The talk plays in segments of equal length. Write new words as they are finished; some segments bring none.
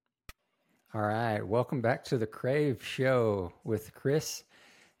All right. Welcome back to the Crave Show with Chris,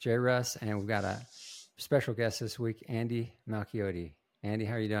 JRuss, and we've got a special guest this week, Andy Malchiodi. Andy,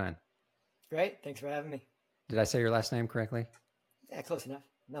 how are you doing? Great. Thanks for having me. Did I say your last name correctly? Yeah, close enough.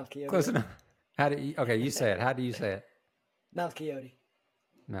 Malchiodi. Close enough. Okay, you say it. How do you say it? Malchiodi.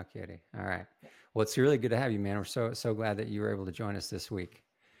 Malchiodi. All right. Well, it's really good to have you, man. We're so glad that you were able to join us this week.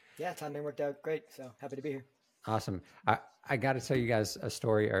 Yeah, timing worked out great. So happy to be here. Awesome. I got to tell you guys a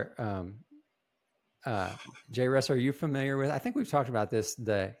story. JRuss, are you familiar with? I think we've talked about this,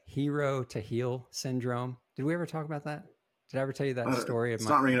 the hero to heel syndrome. Did we ever talk about that? Did I ever tell you that story? It's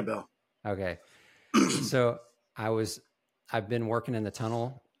not ringing a bell. Okay. So I've been working in the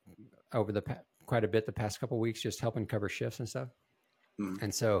tunnel over quite a bit the past couple of weeks, just helping cover shifts and stuff. Mm.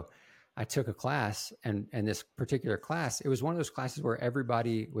 And so I took a class, and this particular class, it was one of those classes where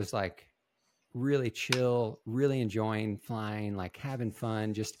everybody was like really chill, really enjoying flying, like having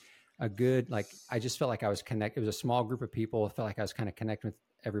fun, just a good, like, I just felt like I was connected. It was a small group of people. I felt like I was kind of connecting with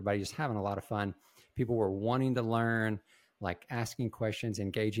everybody, just having a lot of fun. People were wanting to learn, like asking questions,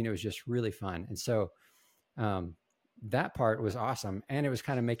 engaging. It was just really fun. And so that part was awesome. And it was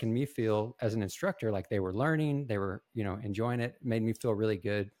kind of making me feel as an instructor, like they were learning, they were, enjoying it, made me feel really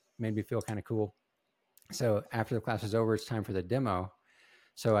good, made me feel kind of cool. So after the class was over, it's time for the demo.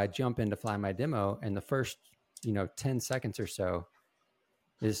 So I jump in to fly my demo, and the first, 10 seconds or so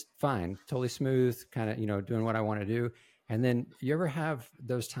is fine, totally smooth, kind of, doing what I want to do. And then you ever have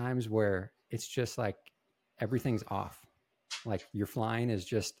those times where it's just like everything's off, like your flying is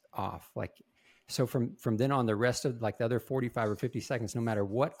just off. Like, so from then on, the rest of like the other 45 or 50 seconds, no matter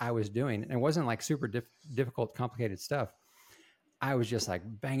what I was doing, and it wasn't like super difficult, complicated stuff, I was just like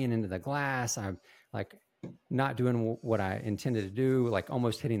banging into the glass. I'm like not doing what I intended to do, like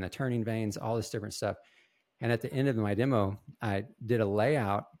almost hitting the turning vanes, all this different stuff. And at the end of my demo, I did a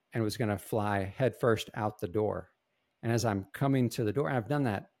layout and was going to fly head first out the door. And as I'm coming to the door, and I've done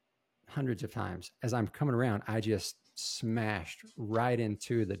that hundreds of times, as I'm coming around, I just smashed right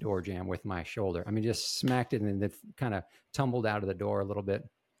into the door jamb with my shoulder. I mean, just smacked it, and it kind of tumbled out of the door a little bit.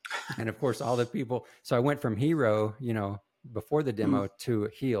 And of course, all the people, so I went from hero, before the demo to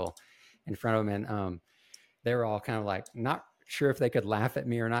heel in front of them. And they were all kind of like, not sure if they could laugh at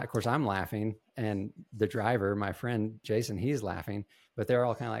me or not. Of course, I'm laughing, and the driver, my friend Jason, he's laughing, but they're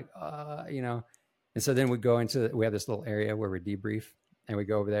all kind of like, And so then we have this little area where we debrief, and we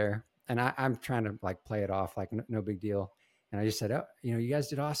go over there, and I'm trying to like play it off like no big deal. And I just said, oh, you guys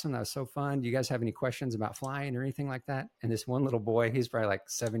did awesome. That was so fun. Do you guys have any questions about flying or anything like that? And this one little boy, he's probably like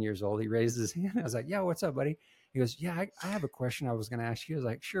 7 years old. He raised his hand. I was like, yeah, what's up, buddy? He goes, yeah, I have a question I was going to ask you. I was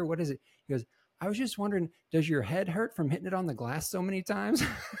like, sure. What is it? He goes, I was just wondering, does your head hurt from hitting it on the glass so many times?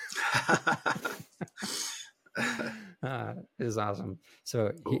 It was awesome.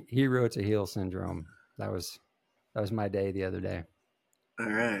 So hero to heel syndrome. That was my day the other day. All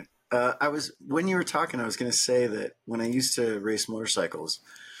right. When you were talking, I was going to say that when I used to race motorcycles,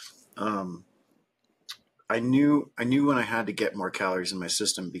 I knew when I had to get more calories in my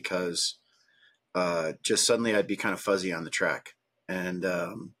system, because just suddenly I'd be kind of fuzzy on the track. And,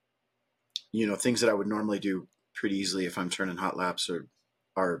 things that I would normally do pretty easily if I'm turning hot laps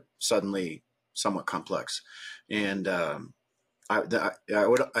are suddenly somewhat complex. And I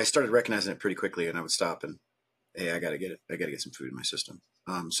started recognizing it pretty quickly, and I would stop and, hey, I got to get some food in my system.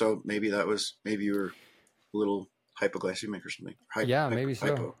 So maybe you were a little hypoglycemic or something. Maybe so.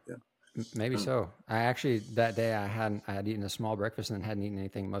 Hypo, yeah. Maybe so. I actually, that day I had eaten a small breakfast and hadn't eaten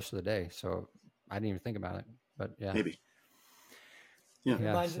anything most of the day. So I didn't even think about it, but yeah. Maybe. Yeah.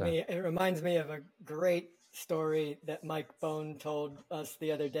 It reminds me of a great story that Mike Bone told us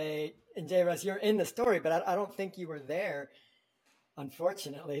the other day. And JRuss, you're in the story, but I don't think you were there,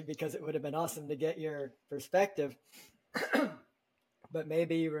 unfortunately, because it would have been awesome to get your perspective. But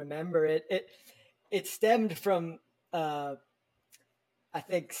maybe you remember it. It stemmed from, I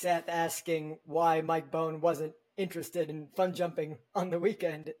think, Seth asking why Mike Bone wasn't interested in fun jumping on the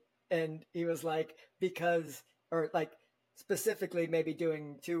weekend. And he was like, specifically maybe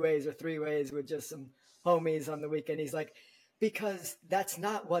doing 2 ways or 3 ways with just some homies on the weekend. He's like, because that's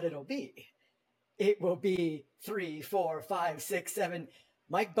not what it'll be. It will be 3, 4, 5, 6, 7.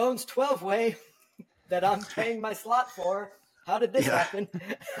 Mike Bone's 12-way that I'm paying my slot for. How did this happen?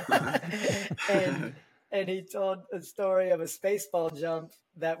 and he told a story of a spaceball jump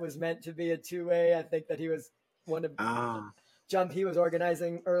that was meant to be a 2-way. I think that he was one of jump he was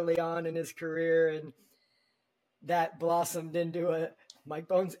organizing early on in his career, and that blossomed into a Mike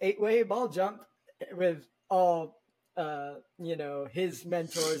Bone's 8-way ball jump with all his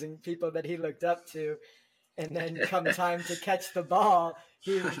mentors and people that he looked up to. And then come time to catch the ball,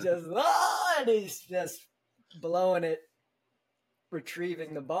 he was just, and he's just blowing it,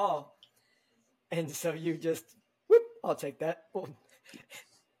 retrieving the ball. And so you just, whoop, I'll take that.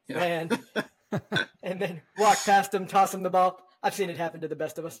 And then walk past him, toss him the ball. I've seen it happen to the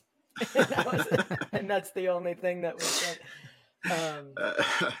best of us. And that's the only thing that was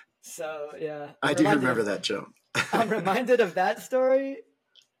said. So, yeah. I do remember that jump. I'm reminded of that story,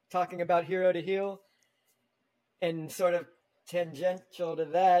 talking about hero to heel. And sort of tangential to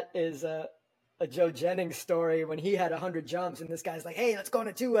that is a Joe Jennings story when he had 100 jumps. And this guy's like, hey, let's go on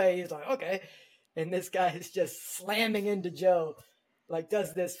a two-way. He's like, okay. And this guy is just slamming into Joe, like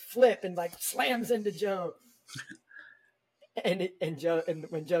does this flip and like slams into Joe. And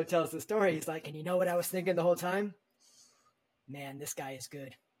when Joe tells the story, he's like, and you know what I was thinking the whole time? Man, this guy is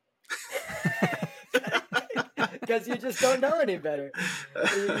good. Because you just don't know any better.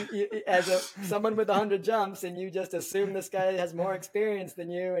 As someone with 100 jumps, and you just assume this guy has more experience than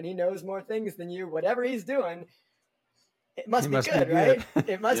you, and he knows more things than you, whatever he's doing, it must be good, right?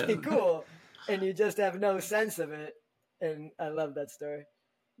 It must be cool. And you just have no sense of it. And I love that story.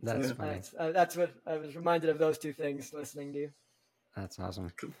 That's funny. That's what I was reminded of, those two things listening to you. That's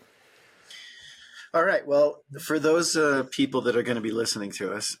awesome. Cool. All right. Well, for those people that are going to be listening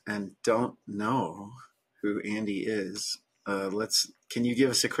to us and don't know who Andy is, can you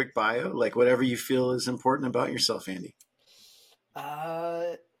give us a quick bio? Like whatever you feel is important about yourself, Andy.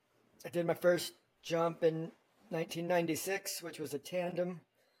 I did my first jump in 1996, which was a tandem.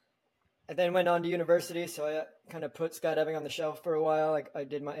 I then went on to university, so I kind of put skydiving on the shelf for a while. I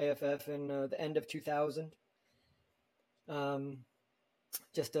did my AFF in the end of 2000.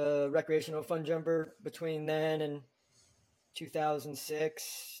 Just a recreational fun jumper between then and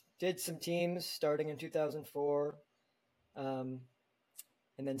 2006. Did some teams starting in 2004. And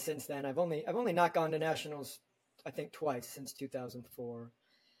then since then, I've only not gone to nationals, I think twice since 2004.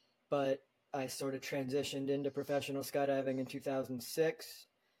 But I sort of transitioned into professional skydiving in 2006.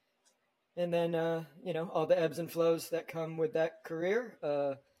 And then, all the ebbs and flows that come with that career,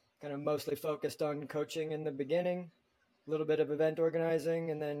 kind of mostly focused on coaching in the beginning, a little bit of event organizing,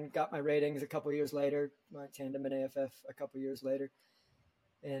 and then got my ratings a couple years later, my tandem and AFF a couple years later.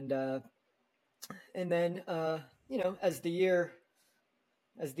 And then, as the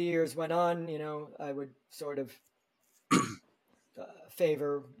years went on, I would sort of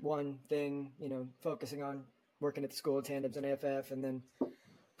favor one thing, focusing on working at the school of tandems and AFF, and then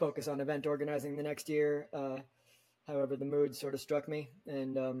focus on event organizing the next year. However, the mood sort of struck me,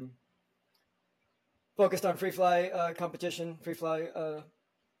 and focused on free fly competition, free fly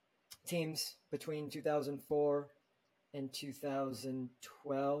teams between 2004 and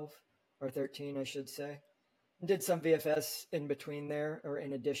 2012 or 13, I should say. Did some VFS in between there, or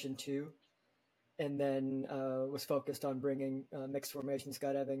in addition to, and then was focused on bringing mixed formation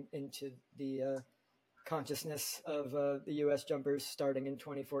skydiving into the consciousness of the U.S. jumpers starting in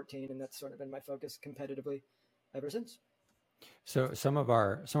 2014, and that's sort of been my focus competitively ever since. So some of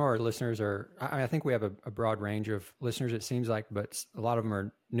our listeners I think we have a broad range of listeners, it seems like, but a lot of them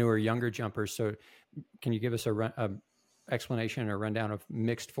are newer, younger jumpers. So can you give us a explanation or rundown of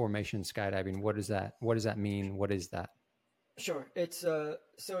mixed formation skydiving? What does that mean? What is that? Sure. It's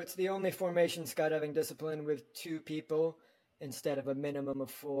it's the only formation skydiving discipline with 2 people instead of a minimum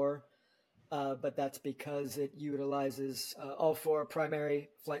of 4. But that's because it utilizes all 4 primary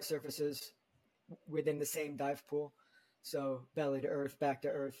flight surfaces within the same dive pool. So belly to earth, back to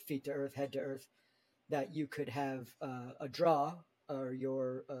earth, feet to earth, head to earth, that you could have a draw or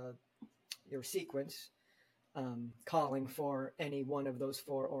your sequence calling for any one of those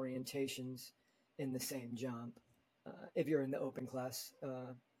 4 orientations in the same jump. If you're in the open class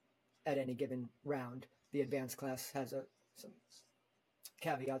at any given round, the advanced class has some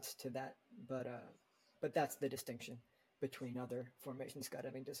caveats to that, but that's the distinction between other formation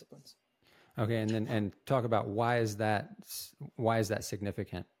skydiving disciplines. Okay, and talk about why is that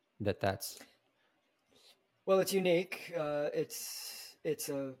significant? That's well, it's unique.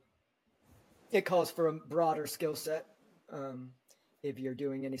 It calls for a broader skill set. If you're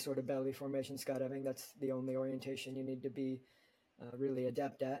doing any sort of belly formation skydiving, that's the only orientation you need to be really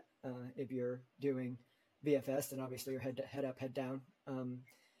adept at. If you're doing VFS, then obviously you're head up, head down.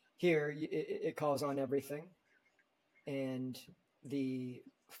 Here, it calls on everything, and the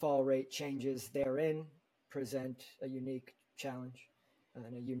fall rate changes therein present a unique challenge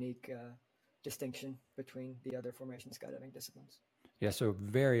and a unique distinction between the other formation skydiving disciplines. Yeah, so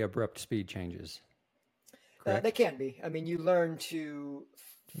very abrupt speed changes. They can be. I mean, you learn to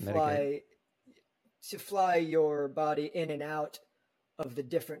fly your body in and out of the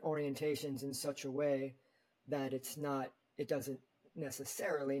different orientations in such a way that it doesn't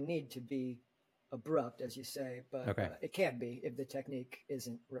necessarily need to be abrupt, as you say, but Okay. It can be if the technique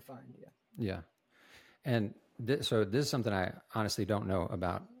isn't refined. Yeah. Yeah. And so this is something I honestly don't know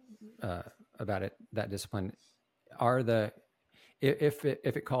about it, that discipline. If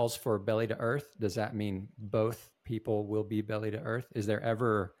it calls for belly to earth, does that mean both people will be belly to earth? Is there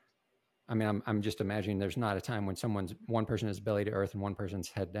ever, I mean, I'm just imagining there's not a time when one person is belly to earth and one person's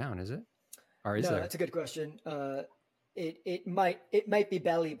head down, is it? Or is No, there? that's a good question. It might be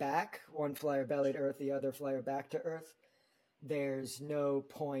belly back, one flyer belly to earth, the other flyer back to earth. There's no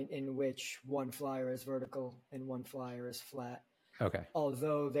point in which one flyer is vertical and one flyer is flat. Okay.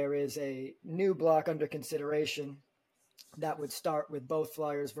 Although there is a new block under consideration that would start with both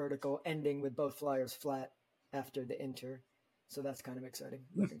flyers vertical, ending with both flyers flat after the inter. So that's kind of exciting.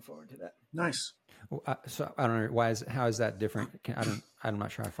 Looking forward to that. Nice. So I don't know how is that different? I'm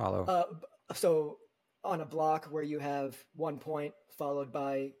not sure I follow. So on a block where you have 1 point followed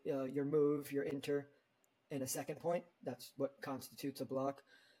by your move, your inter, and a second point, that's what constitutes a block.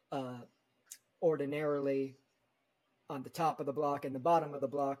 Ordinarily, on the top of the block and the bottom of the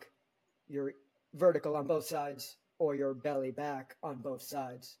block, you're vertical on both sides, or your belly back on both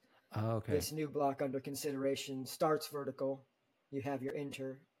sides. Oh, okay. This new block under consideration starts vertical, you have your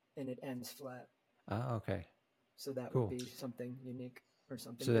inter, and it ends flat. Oh, okay. So that Cool. would be something unique or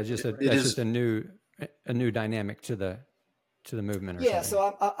something. So that's just is a new dynamic to the movement. Or yeah.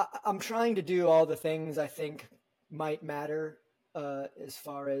 something. So I'm trying to do all the things I think might matter as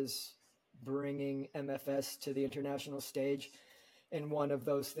far as bringing MFS to the international stage, and one of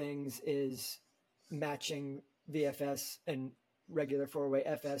those things is matching VFS and regular four-way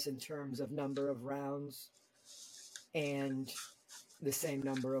FS in terms of number of rounds and the same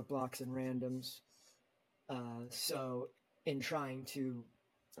number of blocks and randoms. So in trying to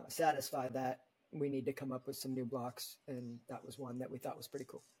satisfy that, we need to come up with some new blocks, and that was one that we thought was pretty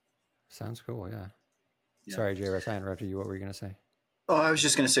cool. Sounds cool, yeah. Sorry, JRuss, I interrupted you. What were you going to say? Oh, I was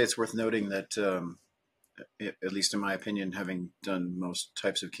just going to say it's worth noting that, at least in my opinion, having done most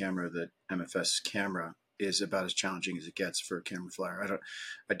types of camera, that MFS camera is about as challenging as it gets for a camera flyer.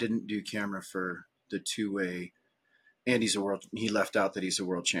 I didn't do camera for the two-way. And he left out that he's a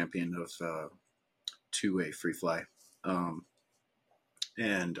world champion of two-way free fly.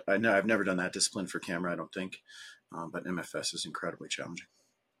 And I know I've never done that discipline for camera, I don't think. But MFS is incredibly challenging.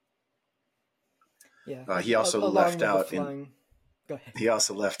 Yeah. He also left out in Go ahead. He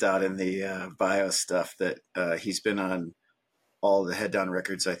also left out in the bio stuff that he's been on all the head down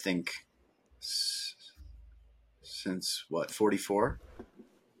records, I think, since what, 44?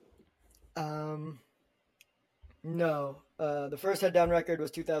 No. The first head down record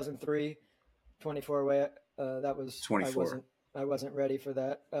was 2003, 24 way. That was 24. I wasn't ready for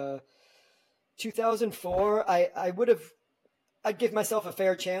that. 2004, I'd give myself a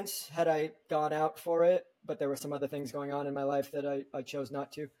fair chance had I gone out for it, but there were some other things going on in my life that I chose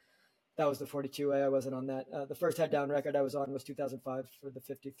not to. That was the 42 way. I wasn't on that. The first head down record I was on was 2005 for the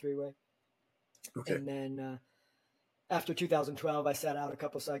 53 way. Okay. And then after 2012, I sat out a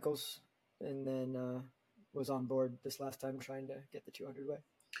couple cycles and then was on board this last time trying to get the 200 way.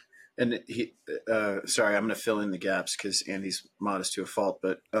 And sorry, I'm going to fill in the gaps because Andy's modest to a fault,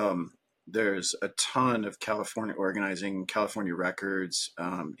 but there's a ton of California organizing, California records.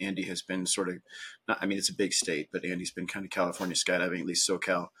 Andy has been sort of, it's a big state, but Andy's been kind of California skydiving, at least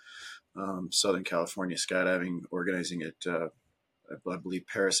SoCal, Southern California skydiving, organizing at, I believe,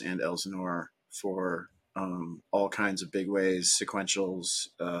 Paris and Elsinore for all kinds of big ways, sequentials,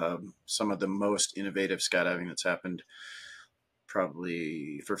 some of the most innovative skydiving that's happened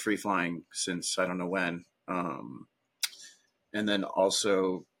probably for free flying since I don't know when. And then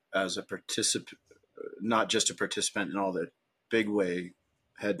also as a participant, not just a participant in all the big way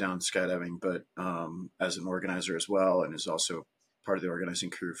head down skydiving, but as an organizer as well, and is also part of the organizing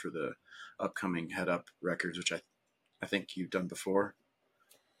crew for the upcoming head up records, which I think you've done before.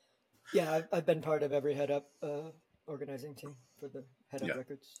 Yeah, I've been part of every head up organizing team for the head up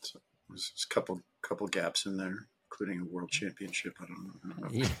records. So there's a couple gaps in there, including a world championship. I don't know.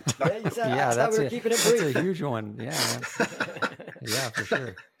 Yeah, that's a huge one. Yeah, yeah, for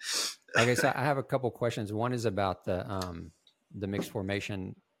sure. Okay, so I have a couple questions. One is about the mixed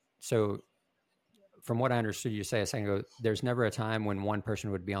formation. So, from what I understood you say a second ago, there's never a time when one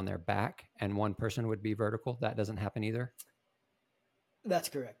person would be on their back and one person would be vertical. That doesn't happen either. That's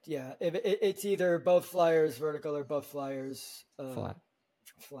correct. Yeah, it's either both flyers vertical or both flyers flat.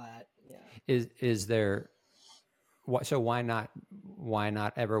 Flat. Yeah. Is there? So why not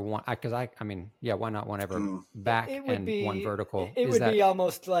ever one? Because why not one ever back and one vertical? It would be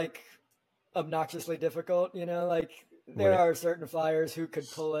almost like obnoxiously difficult. Like there are certain flyers who could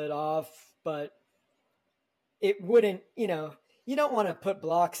pull it off, but it wouldn't, you don't want to put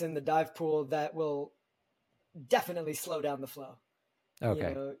blocks in the dive pool that will definitely slow down the flow.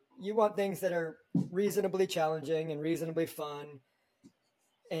 Okay. You want things that are reasonably challenging and reasonably fun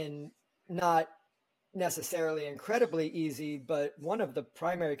and not necessarily incredibly easy, but one of the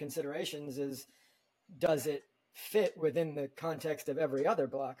primary considerations is, does it fit within the context of every other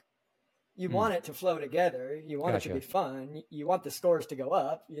block? You want it to flow together. You want it to be fun. You want the scores to go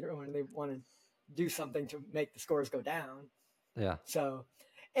up. You don't really want to do something to make the scores go down. Yeah. So,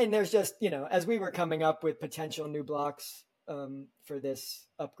 and there's just, as we were coming up with potential new blocks for this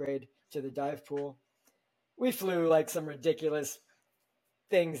upgrade to the dive pool, we flew like some ridiculous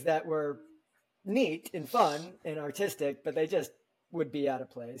things that were neat and fun and artistic, but they just would be out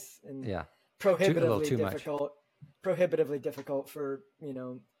of place and prohibitively difficult for,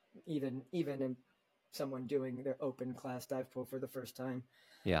 even in someone doing their open class dive pool for the first time.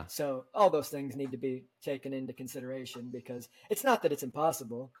 Yeah. So all those things need to be taken into consideration, because it's not that it's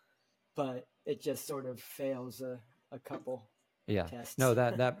impossible, but it just sort of fails a couple tests. No,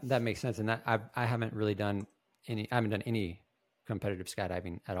 that makes sense. And that I haven't really done any competitive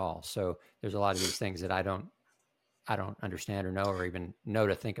skydiving at all. So there's a lot of these things that I don't understand or know, or even know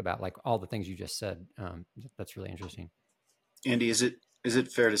to think about, like all the things you just said. That's really interesting. Andy, is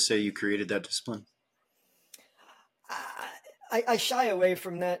it fair to say you created that discipline? I shy away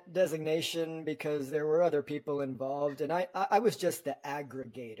from that designation because there were other people involved, and I was just the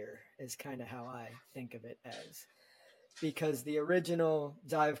aggregator, is kind of how I think of it as, because the original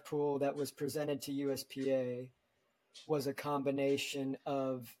dive pool that was presented to USPA was a combination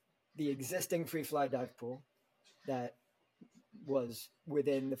of the existing free fly dive pool that was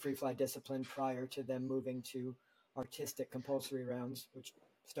within the free fly discipline prior to them moving to artistic compulsory rounds, which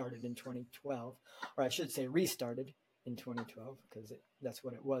started in 2012, or I should say restarted in 2012, because that's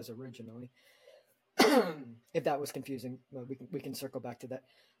what it was originally. If that was confusing, well, we can circle back to that.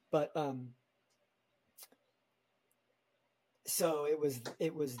 But so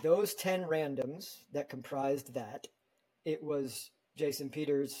it was those 10 randoms that comprised that. It was Jason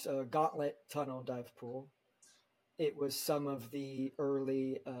Peters' Gauntlet Tunnel dive pool. It was some of the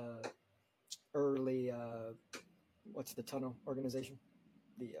early what's the tunnel organization?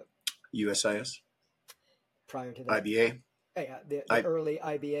 The USIS. Prior to that, IBA. Yeah, the early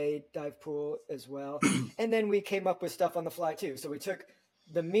IBA dive pool as well. And then we came up with stuff on the fly too. So we took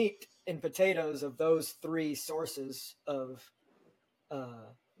the meat and potatoes of those three sources of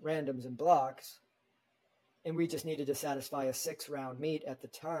randoms and blocks, and we just needed to satisfy a 6-round meet at the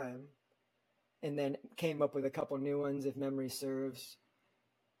time, and then came up with a couple new ones if memory serves.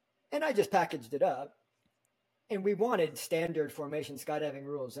 And I just packaged it up, and we wanted standard formation skydiving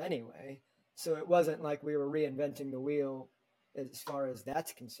rules anyway. So it wasn't like we were reinventing the wheel as far as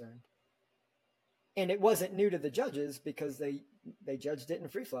that's concerned. And it wasn't new to the judges because they judged it in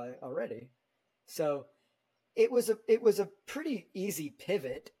free fly already. So it was a pretty easy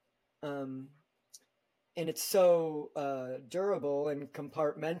pivot. And it's so durable and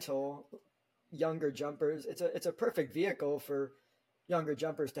compartmental. Younger jumpers, it's a perfect vehicle for younger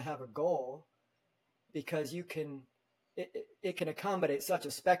jumpers to have a goal, because it can accommodate such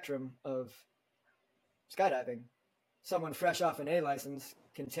a spectrum of skydiving. Someone fresh off an A license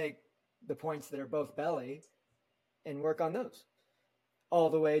can take the points that are both belly and work on those all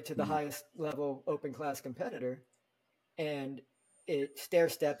the way to the highest level open class competitor. And it stair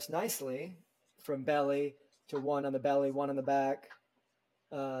steps nicely from belly to one on the belly, one on the back,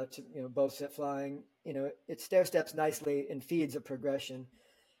 to, both sit flying. It stair steps nicely and feeds a progression.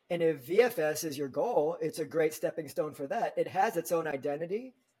 And if VFS is your goal, it's a great stepping stone for that. It has its own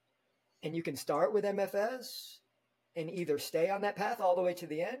identity, and you can start with MFS and either stay on that path all the way to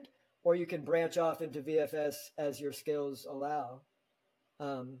the end, or you can branch off into VFS as your skills allow.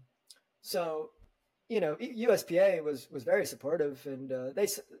 So, USPA was very supportive, and they,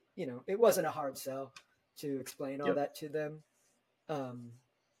 it wasn't a hard sell to explain all that to them.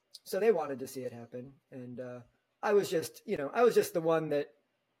 So they wanted to see it happen. And I was just the one that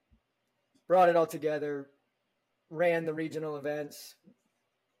brought it all together, ran the regional events,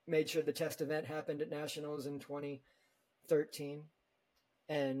 made sure the test event happened at Nationals in 2013,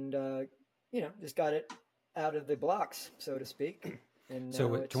 and just got it out of the blocks, so to speak. And so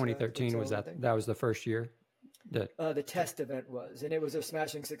with 2013 was that was the first year? The test event was, and it was a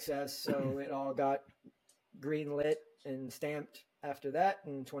smashing success. So it all got green lit and stamped after that.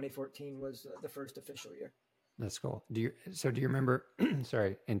 And 2014 was the first official year. That's cool. Do you remember,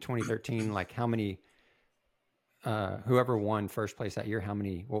 sorry, in 2013, like how many, whoever won first place that year,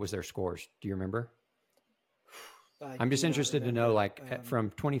 what was their scores? Do you remember? I'm just interested to know, like,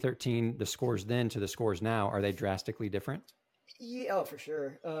 from 2013, the scores then to the scores now, are they drastically different? Yeah, oh, for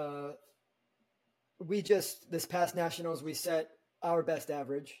sure. We just, this past nationals, we set our best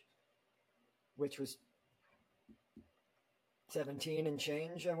average, which was 17 and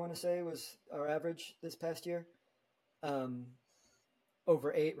change, I want to say, was our average this past year,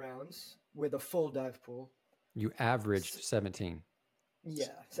 over 8 rounds with a full dive pool. You averaged 17. Yeah,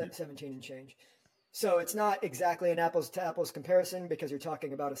 17 and change. So it's not exactly an apples to apples comparison because you're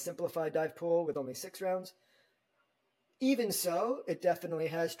talking about a simplified dive pool with only 6 rounds. Even so, it definitely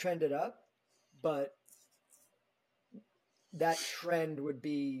has trended up, but that trend would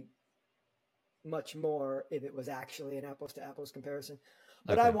be much more if it was actually an apples to apples comparison.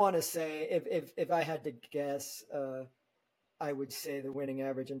 But okay. I want to say, if I had to guess, I would say the winning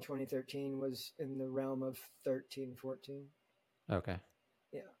average in 2013 was in the realm of 13, 14. Okay.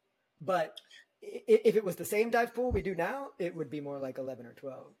 Yeah. But if it was the same dive pool we do now, it would be more like 11 or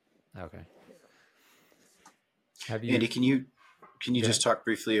 12. Okay. Yeah. Have you, Andy, can you just talk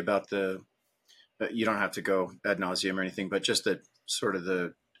briefly about the, you don't have to go ad nauseum or anything, but just the sort of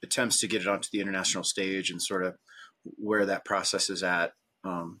the attempts to get it onto the international stage and sort of where that process is at,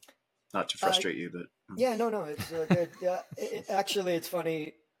 not to frustrate you, but. Yeah, no, it's good. Yeah, actually, it's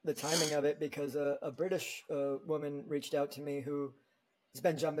funny, the timing of it, because a British woman reached out to me who has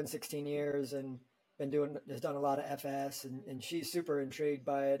been jumping 16 years and has done a lot of FS, and she's super intrigued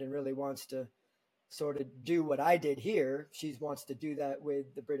by it and really wants to sort of do what I did here. She wants to do that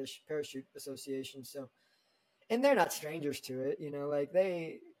with the British Parachute Association. So, and they're not strangers to it, you know, like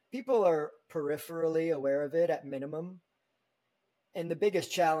people are peripherally aware of it at minimum. And the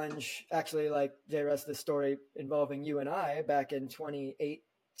biggest challenge, actually, like JRuss, the story involving you and I back in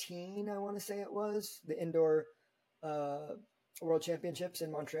 2018, I want to say it was, the indoor World Championships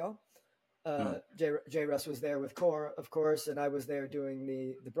in Montreal. JRuss was there with Core, of course, and I was there doing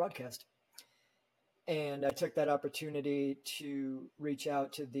the broadcast. And I took that opportunity to reach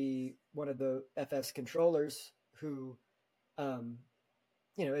out to one of the FS controllers who,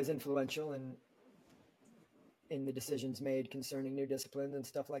 is influential in the decisions made concerning new disciplines and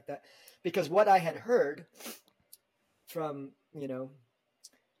stuff like that. Because what I had heard from, the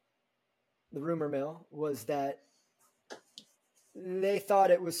rumor mill was that they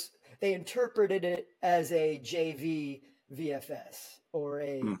interpreted it as a JV VFS or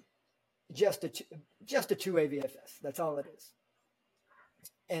just a 2A VFS. That's all it is.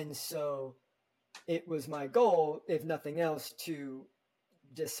 And so it was my goal, if nothing else, to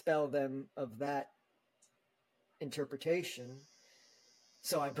dispel them of that interpretation.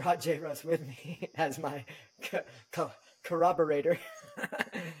 So I brought JRuss with me as my corroborator,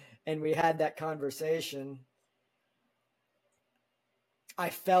 and we had that conversation. I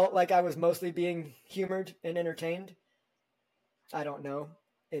felt like I was mostly being humored and entertained. I don't know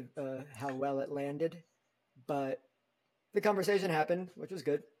how well it landed, but the conversation happened, which was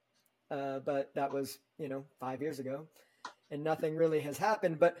good. But that was, 5 years ago, and nothing really has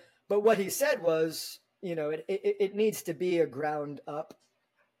happened. But what he said was, it needs to be a ground up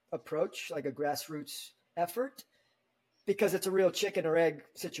approach, like a grassroots effort, because it's a real chicken or egg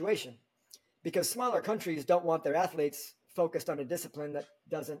situation. Because smaller countries don't want their athletes focused on a discipline that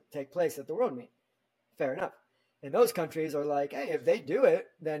doesn't take place at the World Meet. Fair enough. And those countries are like, hey, if they do it,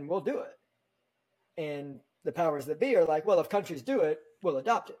 then we'll do it. And the powers that be are like, well, if countries do it, we'll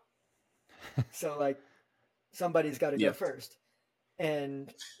adopt it. So like somebody's got to go first.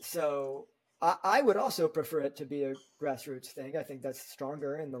 And so I would also prefer it to be a grassroots thing. I think that's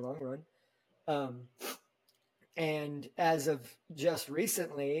stronger in the long run. And as of just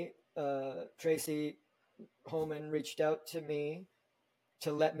recently, Tracy Holman reached out to me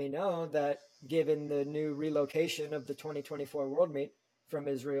to let me know that given the new relocation of the 2024 World Meet from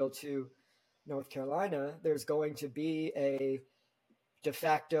Israel to North Carolina, there's going to be a de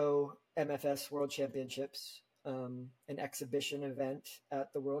facto MFS World Championships, an exhibition event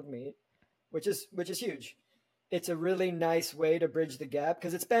at the World Meet, which is huge. It's a really nice way to bridge the gap,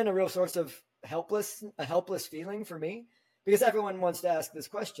 because it's been a real source of a helpless feeling for me, because everyone wants to ask this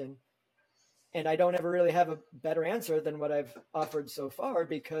question, and I don't ever really have a better answer than what I've offered so far,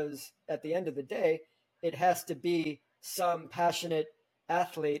 because at the end of the day, it has to be some passionate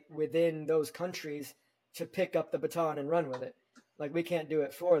athlete within those countries to pick up the baton and run with it. Like, we can't do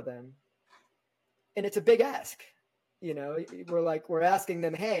it for them. And it's a big ask. We're asking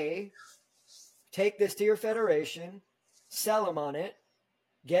them, hey, take this to your federation, sell them on it,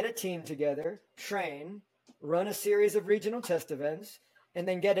 get a team together, train, run a series of regional test events, and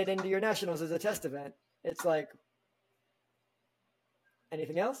then get it into your nationals as a test event. It's like,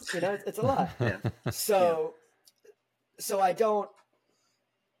 anything else? It's a lot. So so I don't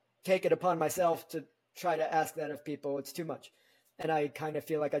take it upon myself to try to ask that of people. It's too much. And I kind of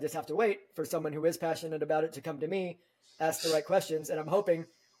feel like I just have to wait for someone who is passionate about it to come to me, ask the right questions. And I'm hoping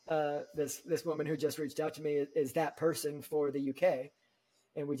this woman who just reached out to me is that person for the UK.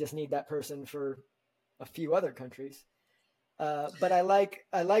 And we just need that person for a few other countries. But I like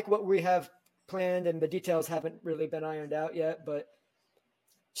what we have planned, and the details haven't really been ironed out yet, but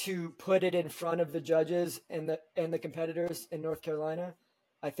to put it in front of the judges and the competitors in North Carolina,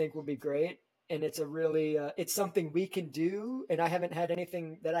 I think will be great. And it's a really it's something we can do, and I haven't had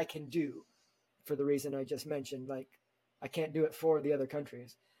anything that I can do for the reason I just mentioned. Like, I can't do it for the other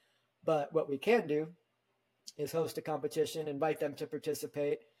countries, but what we can do is host a competition, invite them to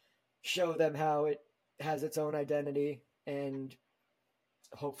participate, show them how it has its own identity, and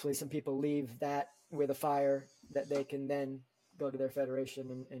hopefully some people leave that with a fire that they can then go to their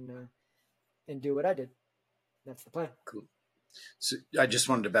federation and do what I did. That's the plan. Cool. So I just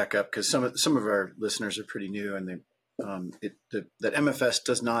wanted to back up because some of our listeners are pretty new, and that MFS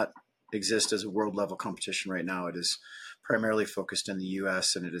does not exist as a world level competition right now. It is primarily focused in the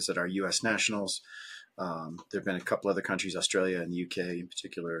U.S. and it is at our U.S. nationals. There have been a couple other countries, Australia and the UK in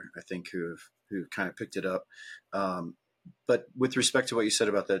particular, I think, who kind of picked it up. But with respect to what you said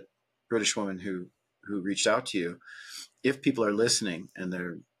about that British woman who reached out to you, if people are listening and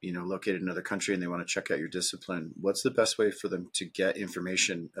they're located in another country and they want to check out your discipline, what's the best way for them to get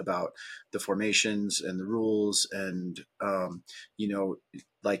information about the formations and the rules? And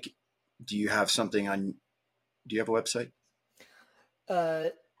like, do you have something on? Do you have a website?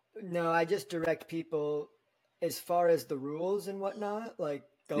 No, I just direct people as far as the rules and whatnot, like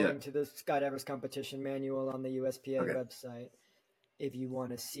going to the Skydivers competition manual on the USPA website if you want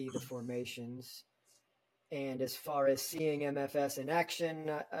to see the formations. And as far as seeing MFS in action,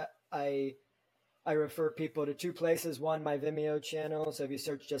 I refer people to two places. One, my Vimeo channel. So if you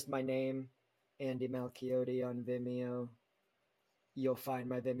search just my name, Andy Malchiodi, on Vimeo, you'll find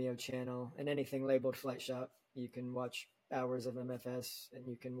my Vimeo channel. And anything labeled Flight Shop, you can watch hours of MFS, and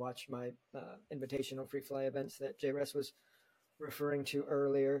you can watch my invitational free fly events that JRuss was referring to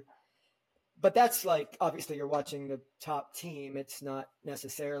earlier. But that's like, obviously you're watching the top team. It's not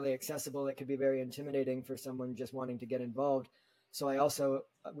necessarily accessible. It could be very intimidating for someone just wanting to get involved. So I also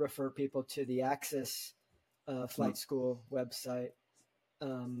refer people to the Axis Flight School website.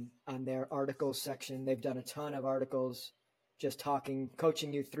 On their articles section, they've done a ton of articles just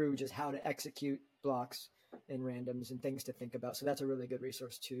coaching you through just how to execute blocks and randoms and things to think about. So that's a really good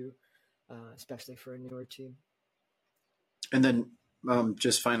resource too, especially for a newer team. And then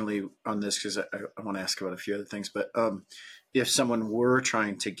just finally on this, because I want to ask about a few other things, but if someone were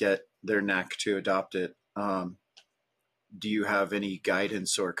trying to get their NAC to adopt it, do you have any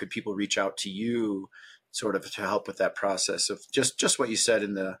guidance, or could people reach out to you sort of to help with that process of just what you said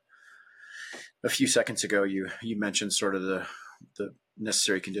a few seconds ago? You mentioned sort of the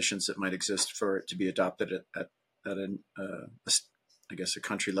necessary conditions that might exist for it to be adopted at I guess a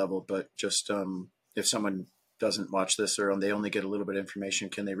country level, but just if someone doesn't watch this or they only get a little bit of information,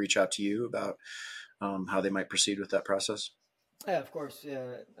 can they reach out to you about how they might proceed with that process? Yeah, of course.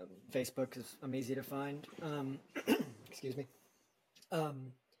 Yeah, Facebook is easy to find. Excuse me.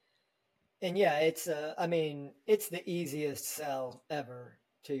 And yeah, it's it's the easiest sell ever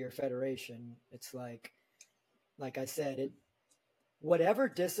to your federation. It's like I said, whatever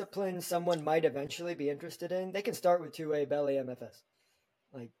discipline someone might eventually be interested in, they can start with 2A belly MFS,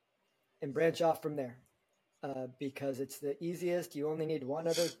 and branch off from there. Because it's the easiest. You only need one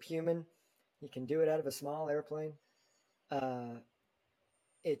other human. You can do it out of a small airplane.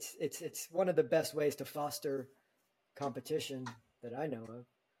 It's one of the best ways to foster competition that I know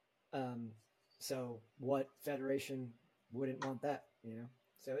of. So what federation wouldn't want that?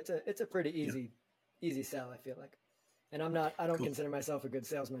 So it's a pretty easy sell, I feel like. And I don't consider myself a good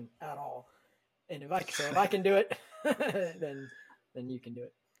salesman at all. And if I can do it, then you can do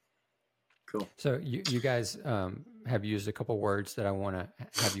it. Cool. So you guys have used a couple words that I want to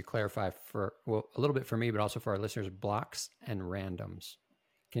have you clarify for, well, a little bit for me, but also for our listeners: blocks and randoms.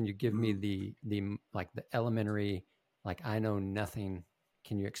 Can you give me the elementary, I know nothing.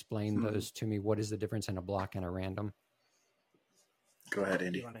 Can you explain those to me? What is the difference in a block and a random? Go ahead,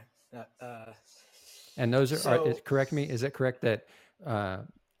 Andy. And those are correct me. Is it correct that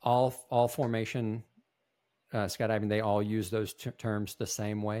all formation skydiving, they all use those terms the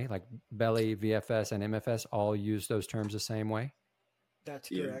same way? Like belly, VFS, and MFS all use those terms the same way? That's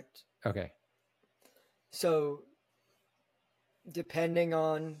correct. Okay. So depending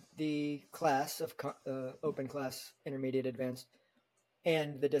on the class of open class, intermediate, advanced,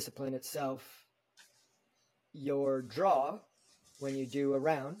 and the discipline itself, your draw, when you do a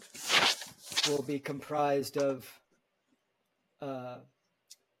round, will be comprised of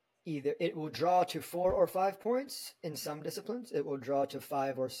either it will draw to 4 or 5 points in some disciplines. It will draw to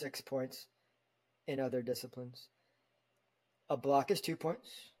 5 or 6 points in other disciplines. A block is 2 points.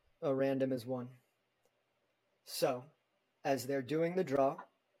 A random is 1. So, as they're doing the draw,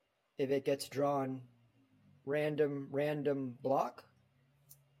 if it gets drawn random block,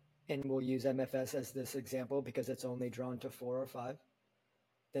 and we'll use MFS as this example because it's only drawn to 4 or 5,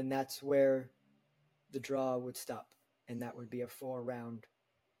 then that's where the draw would stop. And that would be a 4-point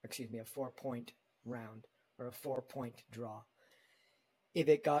round, or a 4-point draw. If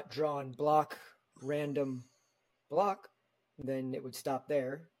it got drawn random block, then it would stop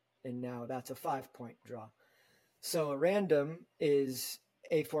there. And now that's a 5-point draw. So a random is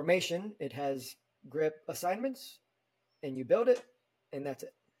a formation. It has grip assignments, and you build it, and that's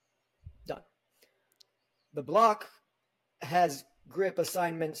it. Done. The block has grip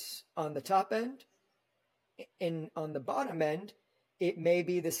assignments on the top end, and on the bottom end, it may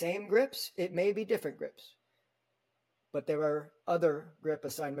be the same grips, it may be different grips. But there are other grip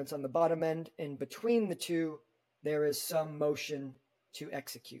assignments on the bottom end, and between the two, there is some motion to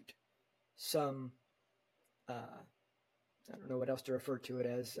execute. Some, I don't know what else to refer to it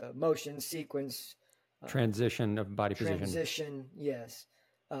as, motion, sequence. Transition of body position. Transition, yes,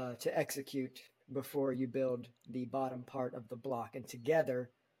 to execute before you build the bottom part of the block. And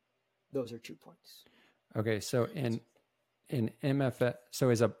together, those are 2 points. Okay, so in MFS, so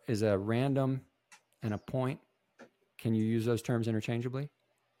is a random and a point, can you use those terms interchangeably?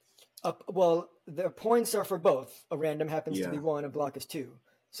 Well, the points are for both. A random happens to be 1, a block is 2.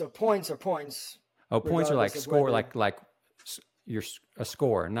 So points are points. Oh, points are like score, whether... like you're a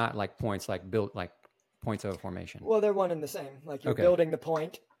score, not like points like built like points of a formation. Well, they're one and the same. Like you're building the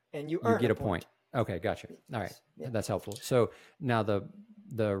point, and you get a point. Okay, gotcha. All right, that's helpful. So now the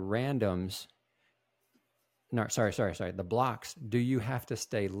randoms. No, sorry. The blocks. Do you have to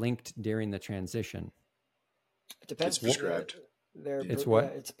stay linked during the transition? It depends. It's prescribed. It's what? Yeah,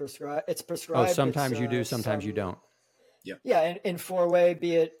 it's prescribed. It's prescribed. Oh, sometimes you do, sometimes you don't. Yeah. Yeah, in 4-way,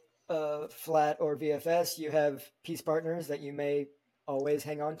 be it flat or VFS, you have piece partners that you may always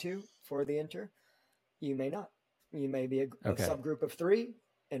hang on to for the inter. You may not. You may be a subgroup of 3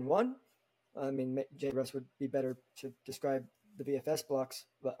 and 1. I mean, JRuss would be better to describe the VFS blocks,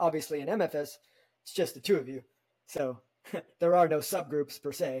 but obviously in MFS, it's just the 2 of you. So there are no subgroups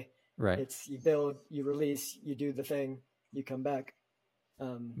per se. Right. It's you build, you release, you do the thing, you come back.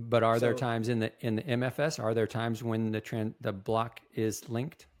 But are there times in the MFS? Are there times when the block is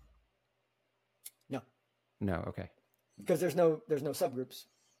linked? No. Okay. Because there's no subgroups.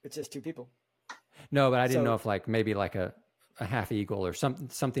 It's just 2 people. No, but I didn't know if like maybe like a half eagle or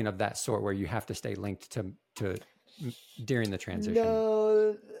something of that sort where you have to stay linked to during the transition.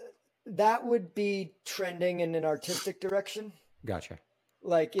 No, that would be trending in an artistic direction. Gotcha.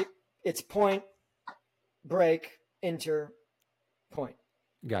 Like it's point, break, enter, point.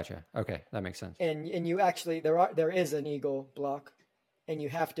 Gotcha. Okay, that makes sense. And you actually there is an eagle block, and you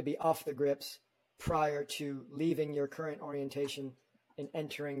have to be off the grips prior to leaving your current orientation and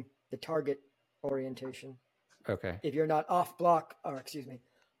entering the target orientation. Okay. If you're not off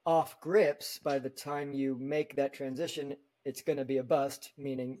grips by the time you make that transition, it's going to be a bust,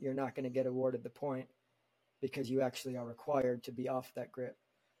 meaning you're not going to get awarded the point because you actually are required to be off that grip.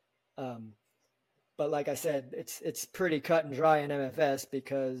 But like I said, it's pretty cut and dry in MFS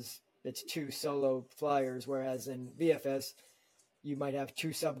because it's 2 solo flyers, whereas in VFS, you might have 2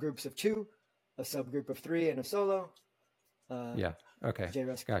 subgroups of 2, a subgroup of 3, and a solo. Yeah. Okay.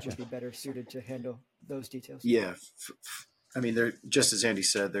 JRuss Gotcha. would be better suited to handle those details. Yeah. I mean, there, just as Andy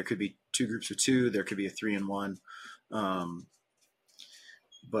said, there could be 2 groups of 2, there could be a 3 and 1.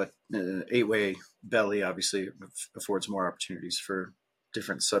 But 8-way belly obviously affords more opportunities for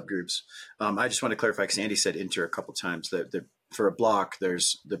different subgroups. I just want to clarify, because Andy said inter a couple times, that for a block,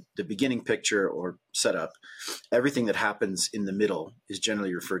 there's the beginning picture or setup. Everything that happens in the middle is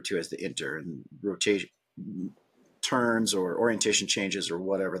generally referred to as the inter, and rotation, turns or orientation changes or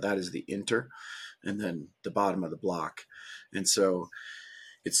whatever, that is the inter, and then the bottom of the block. And so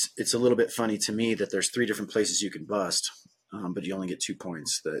it's a little bit funny to me that there's 3 different places you can bust, but you only get 2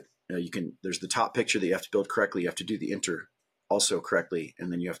 points. That there's the top picture that you have to build correctly. You have to do the inter also correctly,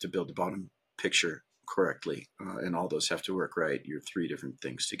 and then you have to build the bottom picture correctly, and all those have to work right. You're 3 different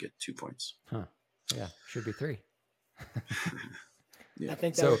things to get 2 points. Huh. Yeah, should be 3. Yeah. I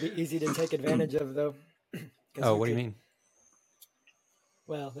think that would be easy to take advantage of, though. Oh, what do you mean?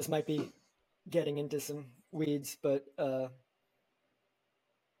 Well, this might be getting into some weeds, but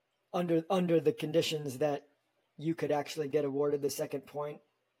under the conditions that you could actually get awarded the second point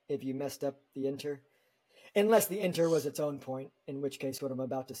if you messed up the inter, unless the inter was its own point, in which case what I'm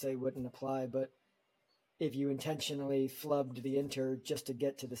about to say wouldn't apply. But if you intentionally flubbed the inter just to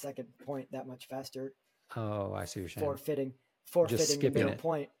get to the second point that much faster, oh, I see what you're saying. forfeiting the middle it.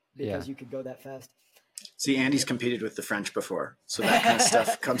 point because you could go that fast. See, Andy's competed with the French before, so that kind of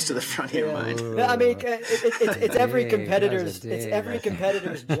stuff comes to the front of your mind. I mean, it's every competitor's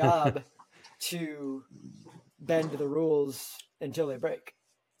job to bend the rules until they break,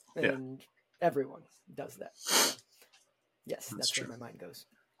 and everyone does that. Yes, that's where my mind goes.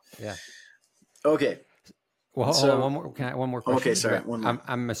 Yeah. Okay. Well, so, one more question. Okay, sorry.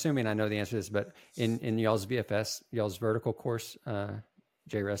 I'm assuming I know the answer to this, but in y'all's VFS, y'all's vertical course,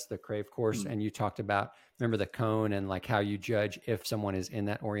 JRuss, the Crave course, and you talked about, remember the cone and like how you judge if someone is in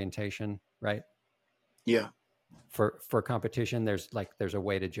that orientation, right? Yeah. For competition, there's a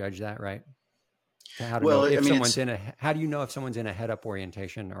way to judge that, right? How to know if someone's how do you know if someone's in a head up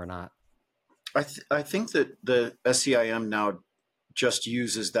orientation or not? I think that the SCIM now just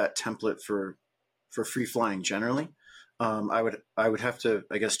uses that template for free flying generally. I would have to,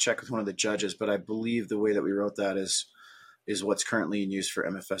 I guess, check with one of the judges, but I believe the way that we wrote that is what's currently in use for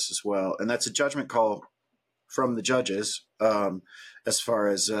MFS as well. And that's a judgment call from the judges, as far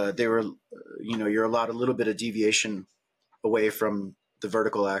as they were, you're allowed a little bit of deviation away from the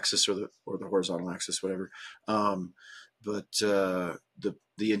vertical axis or the horizontal axis, whatever. But the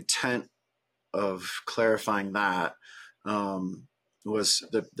intent of clarifying that was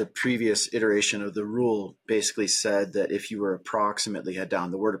the previous iteration of the rule basically said that if you were approximately head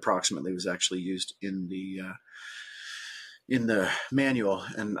down, the word approximately was actually used in the manual,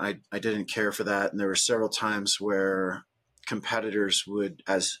 and I didn't care for that. And there were several times where competitors would,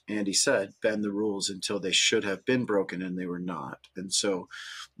 as Andy said, bend the rules until they should have been broken and they were not. And so,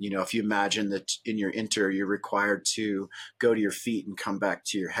 if you imagine that in your inter, you're required to go to your feet and come back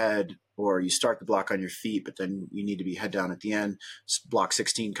to your head, or you start the block on your feet, but then you need to be head down at the end. Block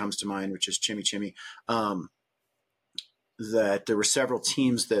 16 comes to mind, which is chimmy. That there were several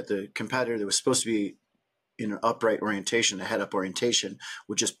teams that the competitor that was supposed to be in an upright orientation, a head up orientation,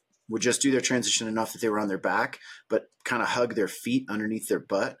 would just do their transition enough that they were on their back, but kind of hug their feet underneath their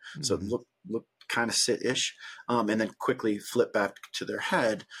butt. Mm-hmm. So it looked kind of sit-ish, and then quickly flip back to their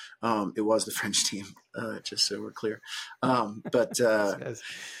head. It was the French team, just so we're clear.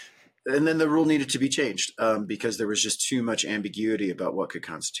 And then the rule needed to be changed because there was just too much ambiguity about what could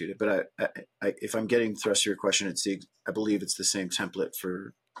constitute it. But I if I'm getting the thrust of your question, I believe it's the same template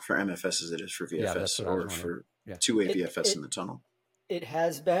for MFS as it is for VFS, or for two-way VFS in the tunnel. It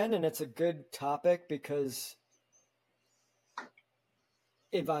has been, and it's a good topic because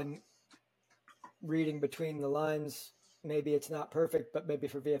if I'm reading between the lines, maybe it's not perfect, but maybe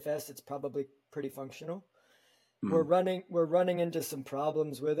for VFS, it's probably pretty functional. Mm. We're running into some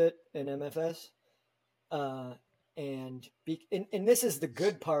problems with it in MFS. And this is the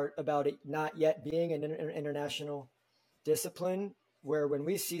good part about it not yet being an international discipline, where when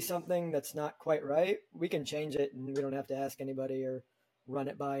we see something that's not quite right, we can change it and we don't have to ask anybody or run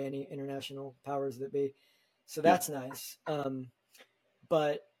it by any international powers that be. So that's nice.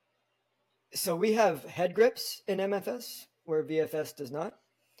 But so we have head grips in MFS where VFS does not.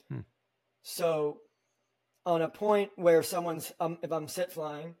 So on a point where someone's, if I'm sit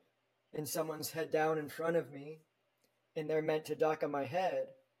flying and someone's head down in front of me and they're meant to dock on my head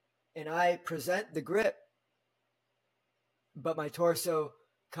and I present the grip, but my torso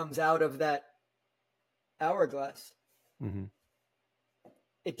comes out of that hourglass,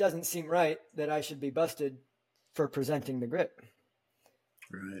 it doesn't seem right that I should be busted for presenting the grip.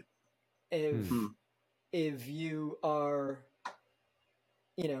 Right. If you are,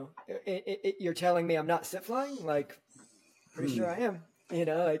 you're telling me I'm not sit flying, like, pretty sure I am, and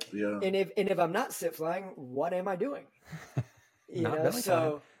if I'm not sit flying, what am I doing?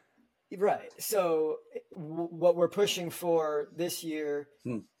 Right. So what we're pushing for this year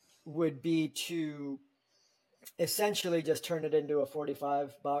would be to essentially just turn it into a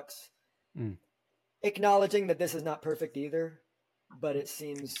 45 box, acknowledging that this is not perfect either, but it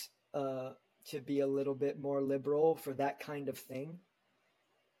seems to be a little bit more liberal for that kind of thing.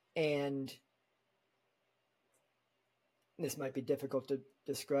 And this might be difficult to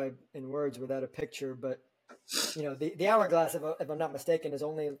describe in words without a picture, but the hourglass, if I'm not mistaken, is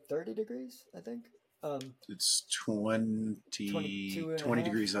only 30 degrees, I think. It's 20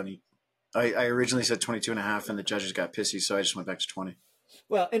 degrees on each. I originally said 22 and a half, and the judges got pissy, so I just went back to 20.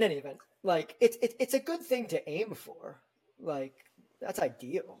 Well, in any event, like it's a good thing to aim for. Like, that's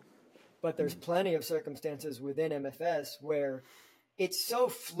ideal. But there's plenty of circumstances within MFS where it's so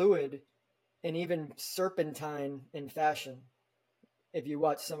fluid and even serpentine in fashion. If you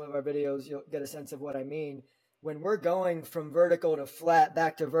watch some of our videos, you'll get a sense of what I mean. When we're going from vertical to flat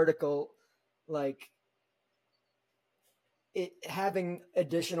back to vertical, like it having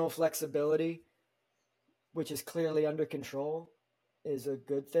additional flexibility, which is clearly under control, is a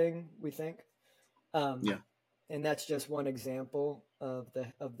good thing, we think. Yeah. And that's just one example of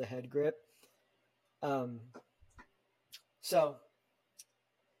the head grip. So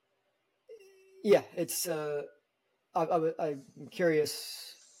yeah, it's I'm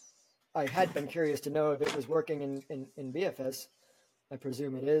curious. I had been curious to know if it was working in BFS. I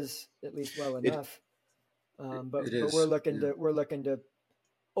presume it is, at least well enough. But we're looking to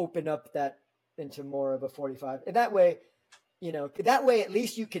open up that into more of a 45. And that way, at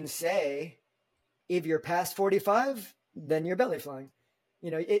least you can say if you're past 45, then you're belly flying.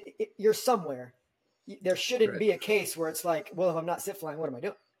 You're somewhere. There shouldn't be a case where it's like, well, if I'm not sit flying, what am I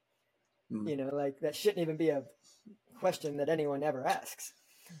doing? Like that shouldn't even be a question that anyone ever asks.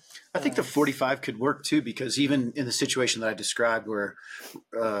 I think the 45 could work too, because even in the situation that I described where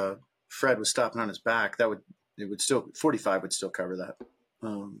Fred was stopping on his back, 45 would still cover that.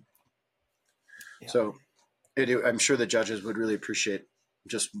 So I'm sure the judges would really appreciate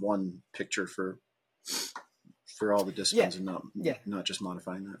just one picture for all the disciplines, and not just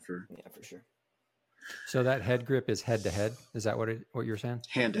modifying that for sure. So that head grip is head to head. Is that what you're saying?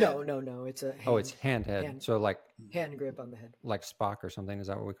 Hand to head. No. It's a hand. Oh, it's hand to head. So like hand grip on the head. Like Spock or something. Is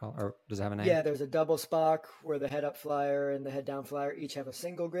that what we call it? Or does it have a name? Yeah, there's a double Spock where the head up flyer and the head down flyer each have a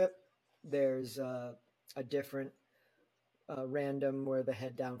single grip. There's a different random where the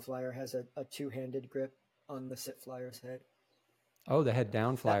head down flyer has a two-handed grip on the sit flyer's head. Oh, the head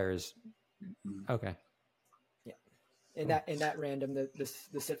down flyer is okay. Yeah. In that random, the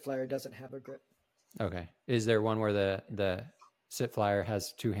sit flyer doesn't have a grip. Okay. Is there one where the sit flyer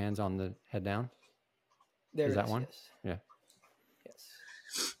has two hands on the head down? Is that one? Yes. Yeah. Yes.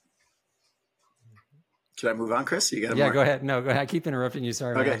 Should I move on, Chris? You got go ahead. No, go ahead. I keep interrupting you.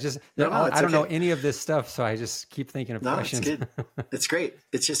 Sorry. Okay. Man. I don't know any of this stuff, so I just keep thinking of questions. It's good. It's great.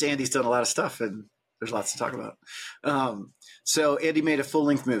 It's just Andy's done a lot of stuff, and there's lots to talk about. So Andy made a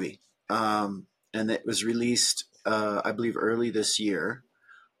full-length movie, and it was released, I believe, early this year.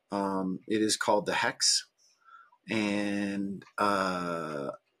 It is called The Hex, and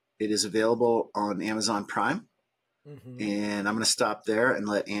it is available on Amazon Prime. Mm-hmm. And I'm going to stop there and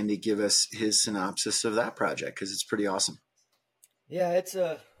let Andy give us his synopsis of that project, because it's pretty awesome. Yeah, it's these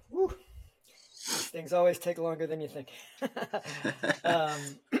things always take longer than you think.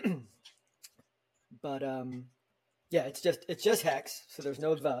 But yeah, it's just Hex, so there's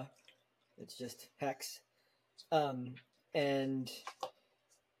no the. It's just Hex. And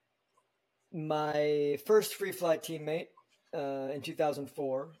my first free flight teammate in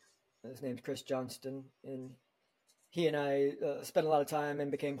 2004, his name's Chris Johnston, and he and I spent a lot of time and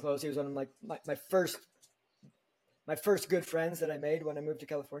became close. He was one of my first good friends that I made when I moved to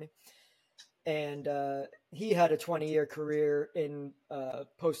California. And he had a 20-year career in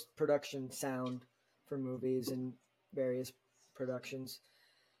post-production sound for movies and various productions.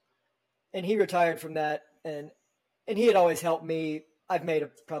 And he retired from that, and he had always helped me. I've made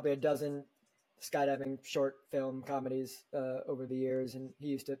probably a dozen skydiving short film comedies over the years, and he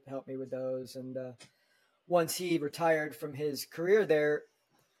used to help me with those. And once he retired from his career there,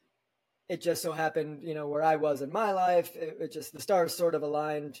 it just so happened, where I was in my life, it just, the stars sort of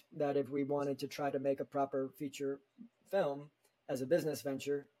aligned that if we wanted to try to make a proper feature film as a business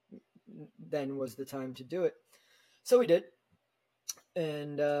venture, then was the time to do it. So we did.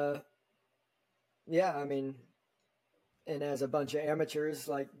 And and as a bunch of amateurs,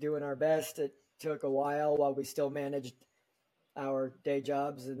 doing our best, it took a while we still managed our day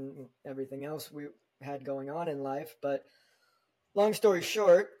jobs and everything else we had going on in life. But long story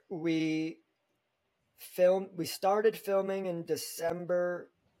short, we started filming in December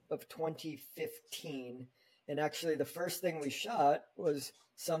of 2015. And actually the first thing we shot was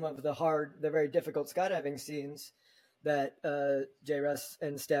some of the very difficult skydiving scenes that JRuss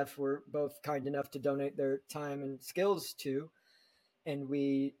and Steph were both kind enough to donate their time and skills to. And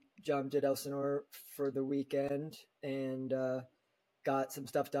we jumped at Elsinore for the weekend and got some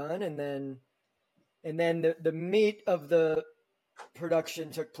stuff done. And then the meat of the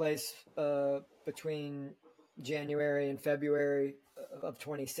production took place between January and February of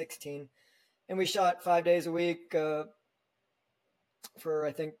 2016. And we shot 5 days a week for,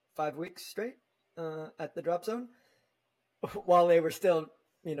 I think, 5 weeks straight at the drop zone while they were still,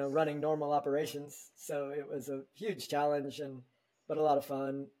 running normal operations. So it was a huge challenge, but a lot of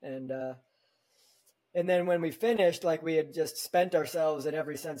fun. And And then when we finished, like we had just spent ourselves in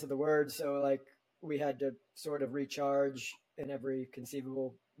every sense of the word. So like we had to sort of recharge in every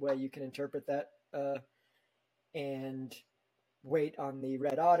conceivable way you can interpret that, and wait on the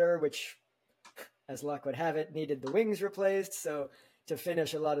Red Otter, which, as luck would have it, needed the wings replaced. So to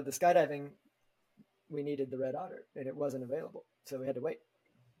finish a lot of the skydiving, we needed the Red Otter, and it wasn't available. So we had to wait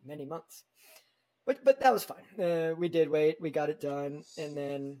many months. But that was fine. We did wait. We got it done, and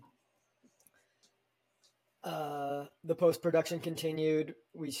then the post-production continued.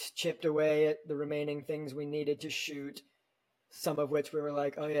 We chipped away at the remaining things we needed to shoot, some of which we were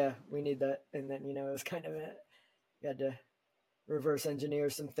like, oh yeah, we need that. And then, it was kind of we had to reverse engineer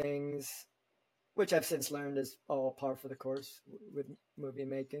some things, which I've since learned is all par for the course with movie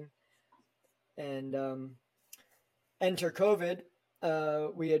making. And enter COVID.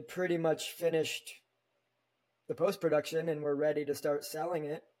 We had pretty much finished the post-production and we're ready to start selling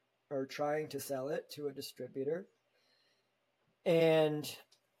it, or trying to sell it to a distributor. And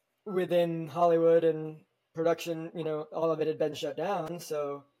within Hollywood and production, all of it had been shut down.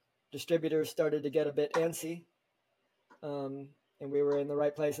 So distributors started to get a bit antsy. And we were in the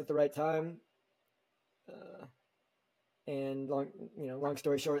right place at the right time. And long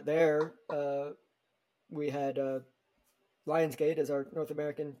story short there, we had Lionsgate as our North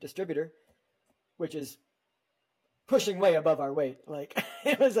American distributor, which is pushing way above our weight. Like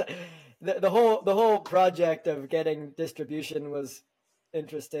it was the whole project of getting distribution was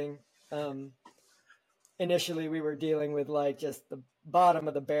interesting. Initially we were dealing with like just the bottom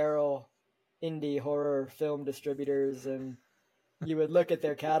of the barrel indie horror film distributors, and you would look at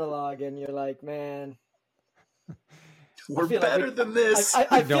their catalog and you're like, man, we're better than this.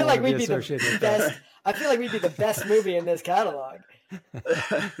 I feel like we'd be the best. I feel like we'd be the best movie in this catalog.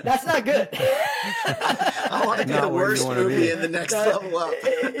 That's not good. I want to be the worst movie in the next level up.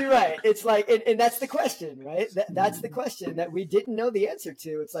 Right. It's like, and that's the question, right? That's the question that we didn't know the answer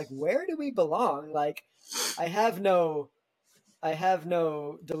to. It's like, where do we belong? Like, I have no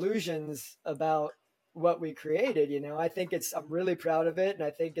delusions about what we created. I think I'm really proud of it. And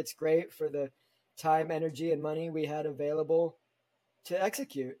I think it's great for the time, energy, and money we had available to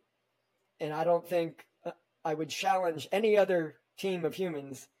execute. And I don't think I would challenge any other team of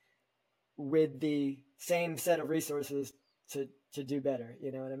humans with the same set of resources to do better.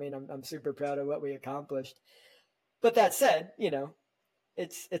 You know what I mean? I'm super proud of what we accomplished. But that said,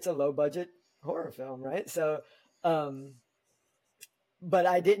 it's a low budget horror film, right? So, but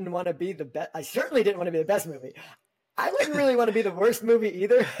I didn't want to be the best. I certainly didn't want to be the best movie. I wouldn't really want to be the worst movie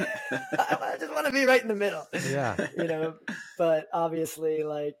either. I just want to be right in the middle. Yeah. But obviously,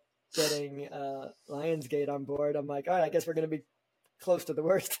 like getting Lionsgate on board, I'm like, all right, I guess we're going to be close to the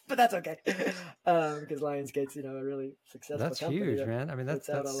worst, but that's okay. Because Lionsgate's, a really successful company. That's huge, man. I mean, that's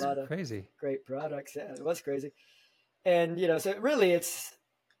a lot of crazy. Great products. Yeah, it was crazy. And, so really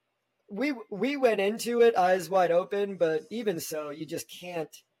we went into it eyes wide open, but even so, you just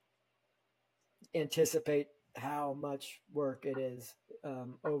can't anticipate how much work it is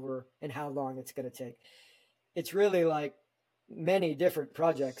over and how long it's going to take. It's really like many different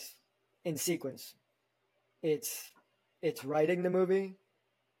projects in sequence. It's writing the movie,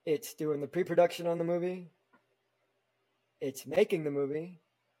 it's doing the pre-production on the movie, it's making the movie,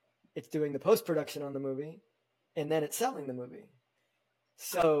 it's doing the post-production on the movie, and then it's selling the movie.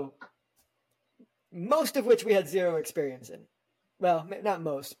 So most of which we had zero experience in. Well, not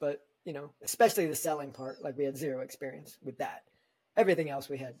most, but especially the selling part, like we had zero experience with that. Everything else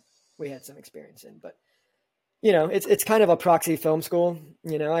we had some experience in, but it's kind of a proxy film school.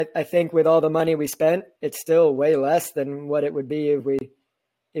 I think with all the money we spent, it's still way less than what it would be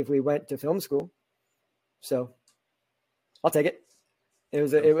if we went to film school. So I'll take it.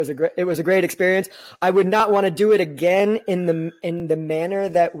 It was a great experience. I would not want to do it again in the manner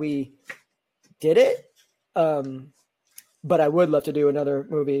that we did it. But I would love to do another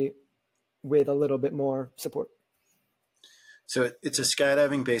movie with a little bit more support. So it's a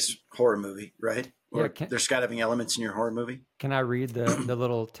skydiving based horror movie, right? Or Yeah, there's skydiving elements in your horror movie? Can I read the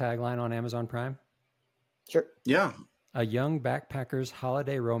little tagline on Amazon Prime? Sure. Yeah. A young backpacker's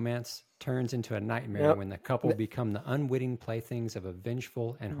holiday romance turns into a nightmare when the couple become the unwitting playthings of a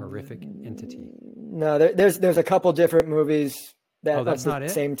vengeful and horrific entity. No, there's a couple different movies that that's have not the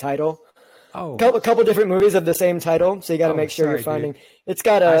it? same title. Oh, A couple different movies of the same title, so you got to make sure you're finding. Dude. It's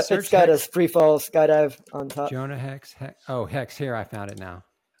got a free fall skydive on top. Jonah Hex. Hex. Here, I found it now.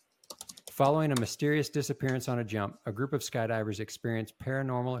 Following a mysterious disappearance on a jump, a group of skydivers experience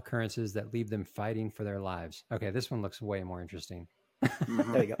paranormal occurrences that leave them fighting for their lives. Okay, this one looks way more interesting.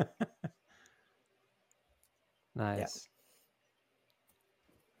 There you go. Nice.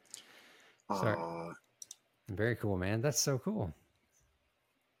 Yeah. Sorry. Very cool, man. That's so cool.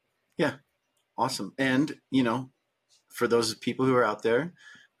 Yeah. Awesome. And, for those people who are out there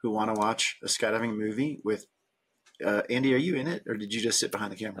who want to watch a skydiving movie with Andy, are you in it or did you just sit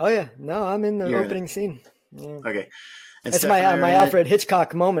behind the camera? Oh yeah, no, I'm in the You're opening scene. Yeah. Okay. And It's my Alfred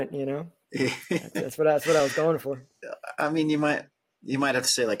Hitchcock moment, That's what I was going for. I mean, you might have to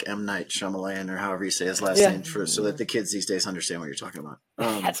say like M. Night Shyamalan or however you say his last name so that the kids these days understand what you're talking about.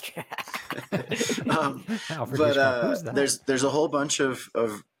 That's true. But there's a whole bunch of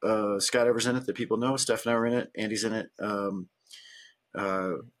skydivers in it that people know. Steph and I were in it. Andy's in it.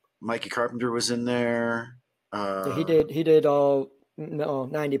 Mikey Carpenter was in there. He did all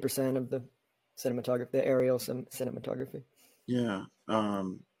 90% of the cinematography, the aerial cinematography. Yeah.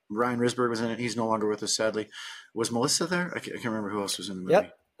 Ryan Risberg was in it. He's no longer with us, sadly. Was Melissa there? I can't remember who else was in the movie.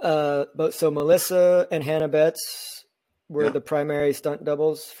 Yep. So Melissa and Hannah Betts were the primary stunt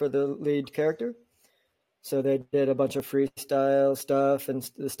doubles for the lead character. So they did a bunch of freestyle stuff and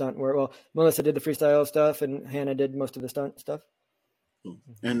the stunt work. Well, Melissa did the freestyle stuff and Hannah did most of the stunt stuff.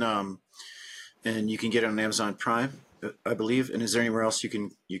 And you can get it on Amazon Prime, I believe. And is there anywhere else you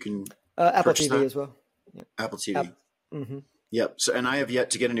can Apple TV that? As well. Yep. Apple TV. Mm-hmm. Yep. So, and I have yet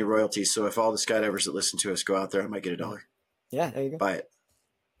to get any royalties. So if all the skydivers that listen to us go out there, I might get $1. Yeah, there you go. Buy it.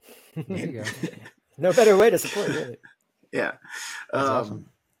 There you go. No better way to support, really. Yeah. That's awesome.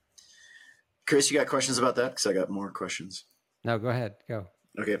 Chris, you got questions about that? Because I got more questions. No, go ahead. Go.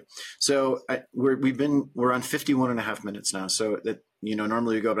 Okay. So we're on 51 and a half minutes now. So that,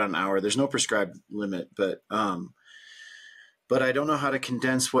 normally we go about an hour. There's no prescribed limit, but I don't know how to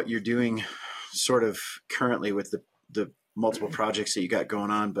condense what you're doing sort of currently with the multiple projects that you got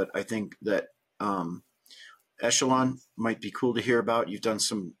going on. But I think that Echelon might be cool to hear about. You've done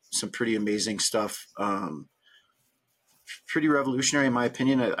some pretty amazing stuff. Pretty revolutionary in my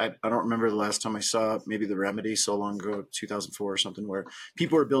opinion. I don't remember the last time I saw maybe The Remedy so long ago, 2004 or something, where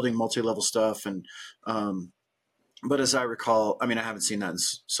people were building multi-level stuff. And but as I recall, I mean, I haven't seen that in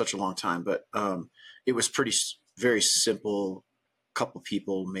such a long time, but it was very simple, couple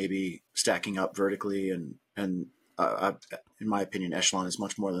people maybe stacking up vertically. And in my opinion, Echelon is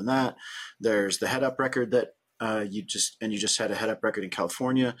much more than that. There's the head up record that you just had a head up record in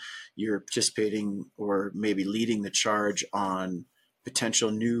California. You're participating or maybe leading the charge on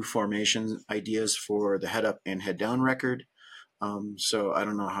potential new formation ideas for the head up and head down record. So I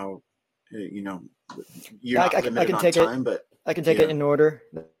don't know how, you're not limited on time, but I can take it in order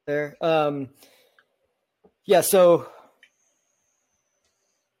there. So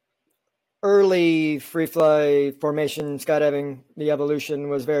early free fly formation skydiving, the evolution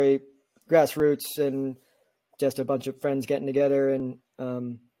was very grassroots and just a bunch of friends getting together. And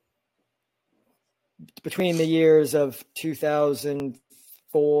between the years of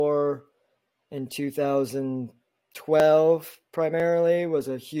 2004 and 2012 primarily was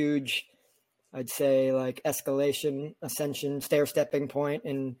a huge, I'd say, like escalation, ascension, stair-stepping point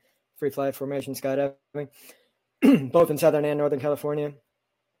in free fly formation skydiving, both in Southern and Northern California.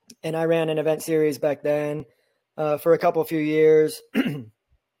 And I ran an event series back then for a few years. And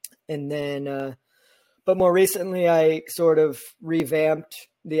then but more recently, I sort of revamped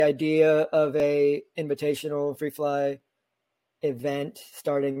the idea of a invitational free fly event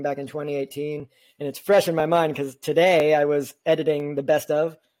starting back in 2018. And it's fresh in my mind because today I was editing the best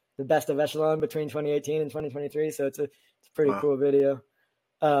of Echelon between 2018 and 2023. So it's a pretty cool video.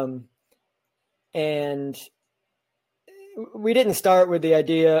 And we didn't start with the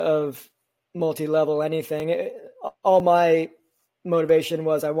idea of multi-level anything. All my motivation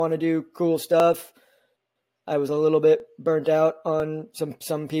was I want to do cool stuff. I was a little bit burnt out on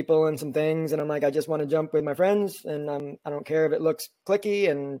some people and some things. And I'm like, I just want to jump with my friends and I don't care if it looks clicky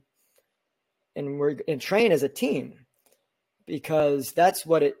and train as a team, because that's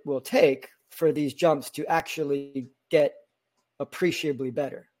what it will take for these jumps to actually get appreciably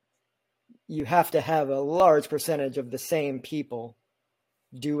better. You have to have a large percentage of the same people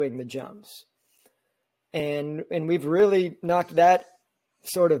doing the jumps. And we've really knocked that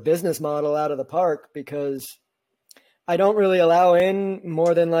sort of business model out of the park, because I don't really allow in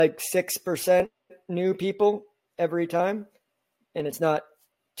more than like 6% new people every time. And it's not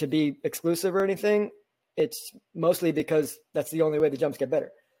to be exclusive or anything. It's mostly because that's the only way the jumps get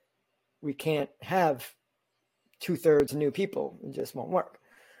better. We can't have 2/3 new people. It just won't work.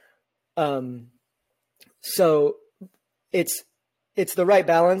 So it's the right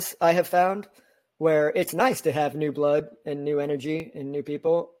balance I have found, where it's nice to have new blood and new energy and new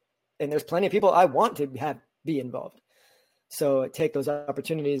people. And there's plenty of people I want to be involved. So I take those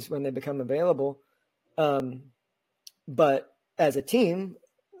opportunities when they become available. But as a team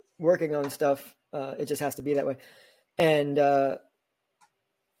working on stuff It just has to be that way. And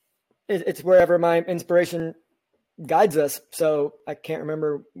it's wherever my inspiration guides us. So I can't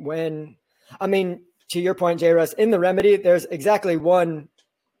remember when. I mean, to your point, JRuss, in the remedy, there's exactly one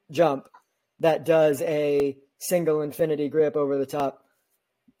jump that does a single infinity grip over the top,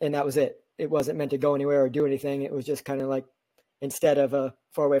 and that was it. It wasn't meant to go anywhere or do anything. It was just kind of like, instead of a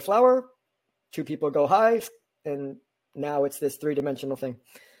 4-way flower, 2 people go high, and now it's this 3-dimensional thing.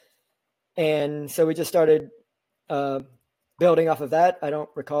 And so we just started building off of that. I don't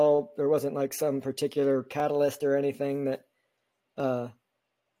recall, there wasn't like some particular catalyst or anything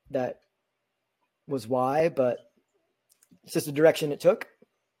that was why, but it's just the direction it took.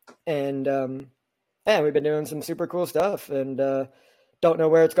 And we've been doing some super cool stuff, and don't know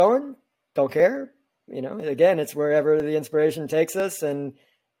where it's going, don't care. Again, it's wherever the inspiration takes us, and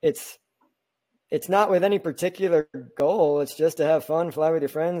it's not with any particular goal. It's just to have fun, fly with your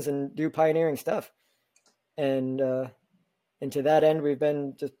friends, and do pioneering stuff. And to that end, we've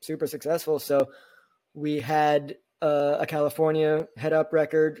been just super successful. So we had a California head-up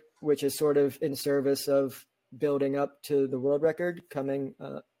record, which is sort of in service of building up to the world record, coming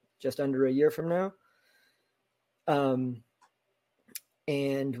just under a year from now.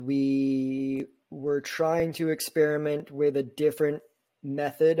 And we were trying to experiment with a different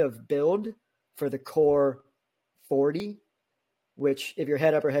method of build for the core 40, which, if you're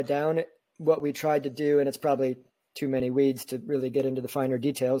head up or head down, what we tried to do, and it's probably too many weeds to really get into the finer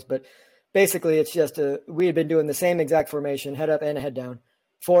details, but basically it's just we had been doing the same exact formation, head up and head down,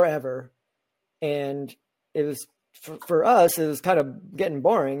 forever. And it was, for us, it was kind of getting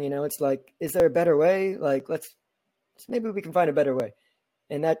boring. It's like, is there a better way? Like, maybe we can find a better way.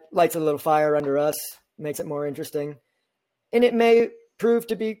 And that lights a little fire under us, makes it more interesting. And it may prove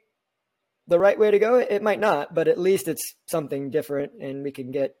to be the right way to go. It might not, but at least it's something different, and we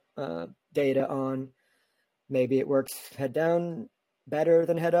can get data on maybe it works head down better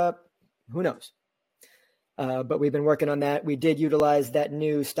than head up. Who knows? But we've been working on that. We did utilize that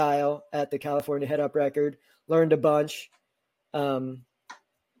new style at the California head up record, learned a bunch. Don't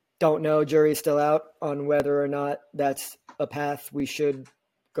know, jury's still out on whether or not that's a path we should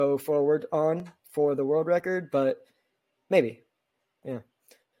go forward on for the world record, but maybe. Yeah.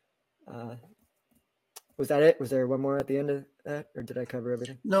 Was that it? Was there one more at the end of that, or did I cover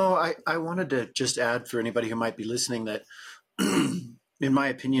everything? No, I wanted to just add, for anybody who might be listening, that in my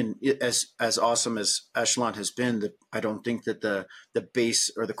opinion, as awesome as Echelon has been, I don't think that the base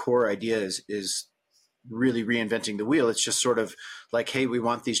or the core idea is really reinventing the wheel. It's just sort of like, hey, we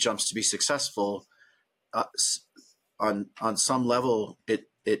want these jumps to be successful. On some level,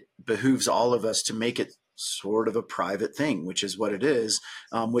 it behooves all of us to make it sort of a private thing, which is what it is,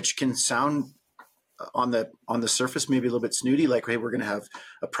 which can sound on the surface maybe a little bit snooty, like, hey, we're going to have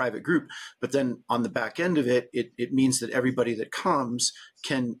a private group. But then on the back end of it, it means that everybody that comes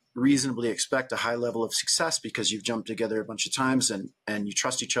can reasonably expect a high level of success, because you've jumped together a bunch of times, and you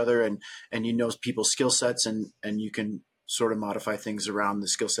trust each other, and you know people's skill sets, and you can sort of modify things around the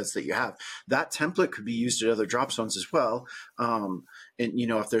skill sets that you have. That template could be used at other drop zones as well. And,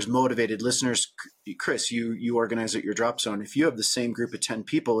 if there's motivated listeners, Chris, you organize at your drop zone. If you have the same group of 10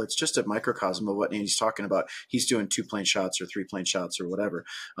 people, it's just a microcosm of what Andy's talking about. He's doing 2-plane shots or 3-plane shots or whatever.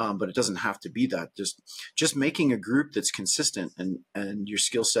 But it doesn't have to be that. Just making a group that's consistent, and your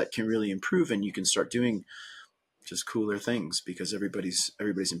skill set can really improve, and you can start doing just cooler things because everybody's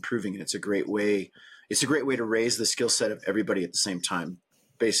improving. And it's a great way to raise the skill set of everybody at the same time,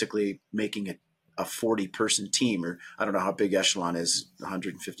 basically making it a 40-person team, or I don't know how big Echelon is,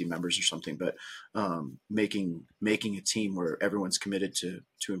 150 members or something, but making a team where everyone's committed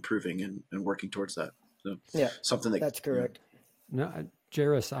to improving and working towards that. So yeah, something that's correct. No,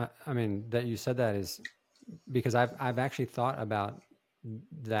 JRuss, I mean, that you said that is because I've actually thought about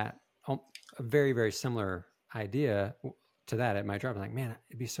that, a very, very similar idea to that at my job. I'm like, man,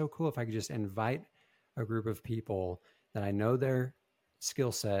 it'd be so cool if I could just invite a group of people that I know their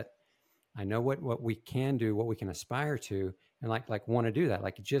skill set, I know what we can do, what we can aspire to, and like want to do that.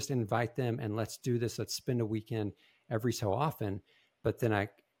 Like, just invite them and let's do this. Let's spend a weekend every so often. But then I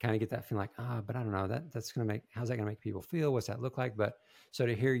kind of get that feeling like, but I don't know, that's going to how's that going to make people feel? What's that look like? But so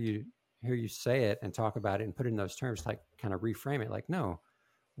to hear you say it and talk about it and put it in those terms, like kind of reframe it, like, no,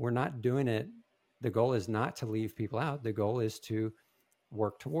 we're not doing it. The goal is not to leave people out. The goal is to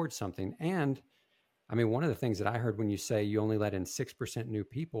work towards something. And I mean, one of the things that I heard when you say you only let in 6% new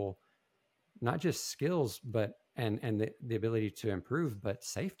people, not just skills, but and the ability to improve, but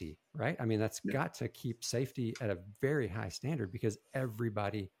safety, right? I mean, that's got to keep safety at a very high standard, because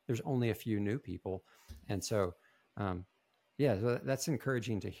there's only a few new people. And so, so that's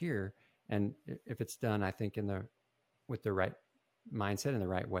encouraging to hear. And if it's done, I think with the right mindset in the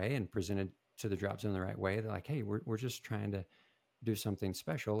right way and presented to the drops in the right way, they're like, hey, we're just trying to do something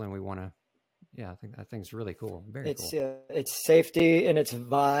special, and we want to. Yeah, I think it's really cool. Very cool. It's safety and it's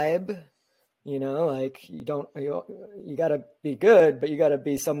vibe. Like you got to be good, but you got to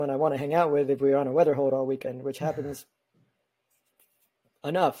be someone I want to hang out with if we're on a weather hold all weekend, which happens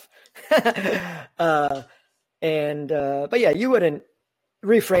enough. But yeah, you wouldn't.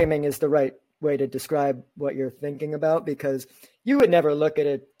 Reframing is the right way to describe what you're thinking about, because you would never look at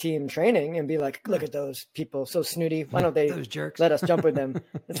a team training and be like, look at those people, so snooty. Why don't they those jerks. Let us jump with them?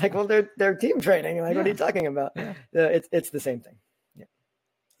 It's like, well, they're team training. Like, what are you talking about? Yeah. It's the same thing. Yeah.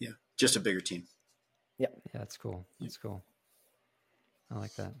 Yeah. Just a bigger team. Yeah. Yeah. That's cool. That's cool. I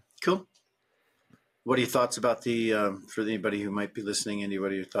like that. Cool. What are your thoughts about for anybody who might be listening, Andy,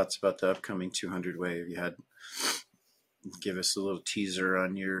 what are your thoughts about the upcoming 200 wave? Give us a little teaser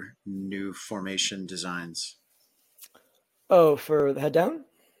on your new formation designs. Oh, for the head down?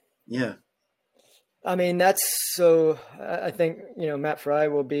 Yeah. I mean, I think, Matt Fry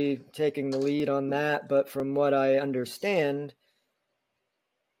will be taking the lead on that. But from what I understand,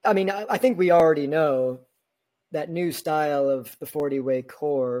 I mean, I think we already know that new style of the 40-way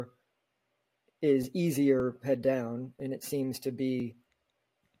core is easier head down, and it seems to be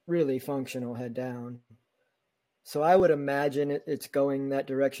really functional head down. So I would imagine it's going that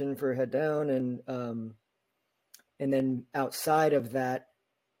direction for head down, and then outside of that,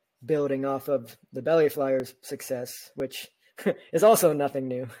 building off of the belly flyers success, which is also nothing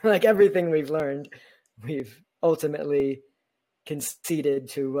new. Like everything we've learned, we've ultimately conceded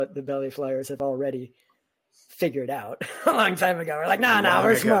to what the belly flyers have already figured out a long time ago. We're like, nah,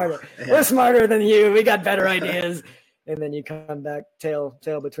 we're smarter. Yeah. We're smarter than you. We got better ideas. And then you come back tail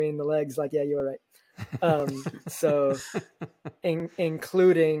between the legs like, yeah, you were right. So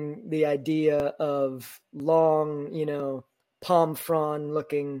including the idea of long, palm frond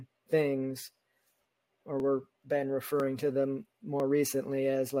looking things, or we're been referring to them more recently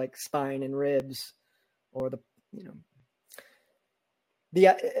as like spine and ribs, or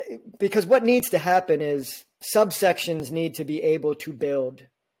because what needs to happen is subsections need to be able to build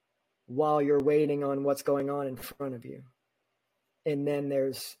while you're waiting on what's going on in front of you. And then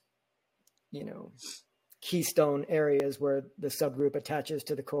there's, keystone areas where the subgroup attaches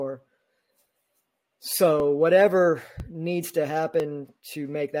to the core. So whatever needs to happen to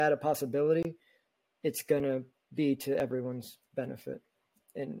make that a possibility, it's going to be to everyone's benefit.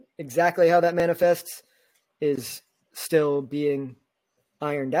 And exactly how that manifests is still being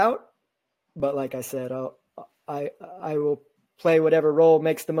ironed out. But like I said, I will play whatever role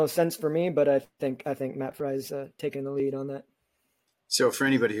makes the most sense for me. But I think Matt Fry's taking the lead on that. So for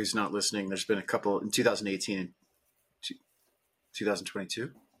anybody who's not listening, there's been a couple in 2018 and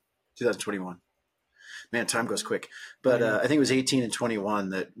 2022, 2021. Man, time goes quick. But I think it was 18 and 21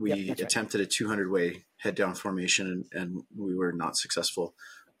 that we attempted a 200-way head down formation, and we were not successful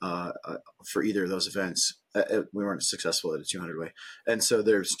for either of those events. We weren't successful at a 200-way. And so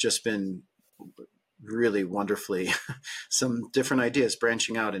there's just been really wonderfully some different ideas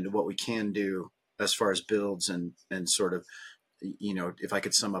branching out into what we can do as far as builds and sort of, if I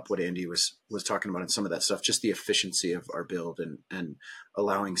could sum up what Andy was talking about and some of that stuff, just the efficiency of our build and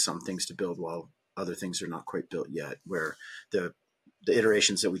allowing some things to build while other things are not quite built yet, where the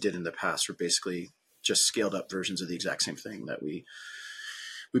iterations that we did in the past were basically just scaled up versions of the exact same thing that we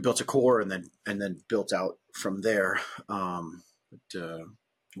built a core and then built out from there.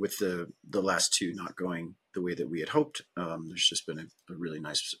 With the last two not going the way that we had hoped, there's just been a really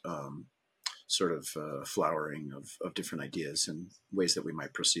nice sort of flowering of different ideas and ways that we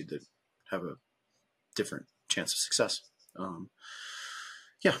might proceed that have a different chance of success.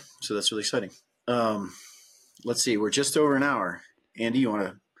 So that's really exciting. Let's see, we're just over an hour. Andy, you want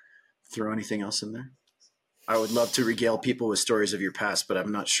to throw anything else in there? I would love to regale people with stories of your past, but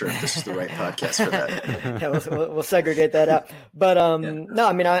I'm not sure if this is the right podcast for that. Yeah, we'll segregate that out. But no,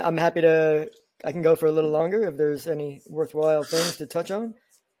 I mean, I'm happy I can go for a little longer if there's any worthwhile things to touch on.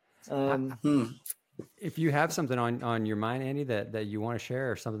 If you have something on your mind, Andy, that you want to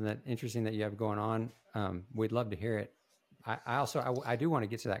share, or something that interesting that you have going on, we'd love to hear it. I do want to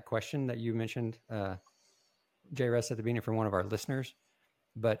get to that question that you mentioned, JRuss, at the beginning from one of our listeners.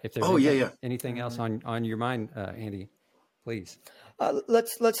 But if there's anything else on your mind, Andy, please.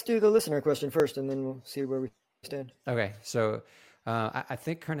 Let's do the listener question first, and then we'll see where we stand. Okay, so I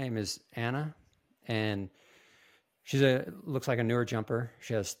think her name is Anna, and she's looks like a newer jumper.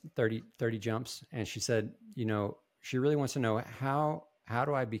 She has 30 jumps, and she said, she really wants to know how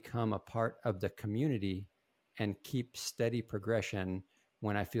do I become a part of the community and keep steady progression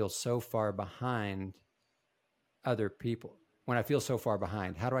when I feel so far behind other people. When I feel so far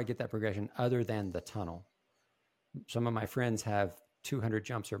behind, how do I get that progression other than the tunnel? Some of my friends have 200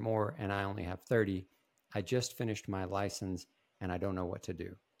 jumps or more, and I only have 30. I just finished my license, and I don't know what to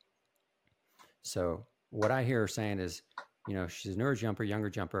do. So what I hear her saying is, you know, she's a newer jumper, younger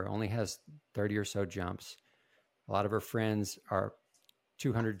jumper, only has 30 or so jumps. A lot of her friends are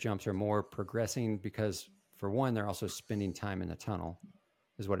 200 jumps or more, progressing because, for one, they're also spending time in the tunnel,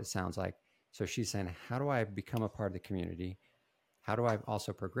 is what it sounds like. So she's saying, how do I become a part of the community? How do I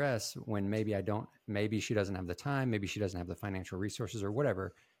also progress when maybe she doesn't have the time, maybe she doesn't have the financial resources or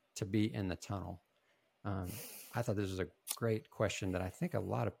whatever to be in the tunnel? I thought this was a great question that I think a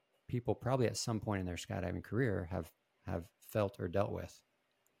lot of people probably at some point in their skydiving career have felt or dealt with.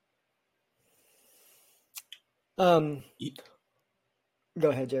 Go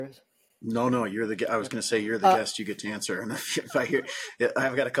ahead, JRuss. No, I was going to say you're the guest. You get to answer. And if I hear,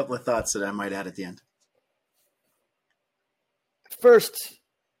 I've got a couple of thoughts that I might add at the end. First,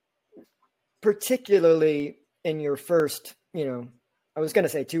 particularly in your first, you know, I was going to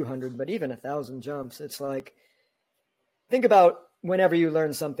say 200, but even 1,000 jumps, it's like, think about whenever you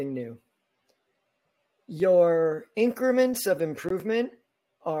learn something new. Your increments of improvement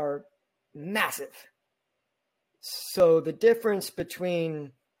are massive. So the difference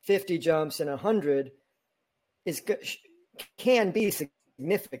between 50 jumps and 100 can be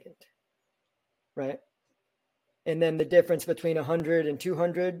significant, right? And then the difference between 100 and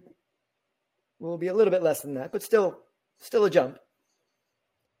 200 will be a little bit less than that, but still a jump.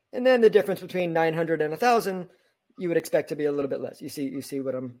 And then the difference between 900 and 1,000, you would expect to be a little bit less. You see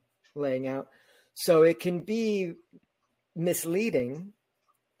what I'm laying out. So it can be misleading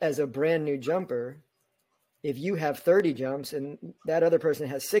as a brand new jumper if you have 30 jumps and that other person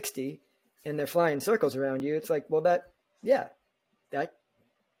has 60 and they're flying circles around you. It's like, well,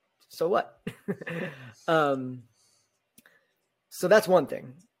 so what? So that's one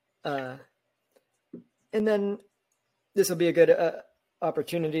thing. And then this will be a good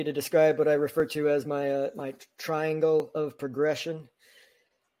opportunity to describe what I refer to as my triangle of progression.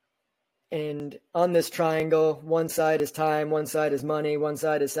 And on this triangle, one side is time, one side is money, one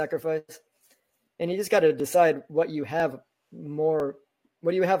side is sacrifice. And you just got to decide what you have more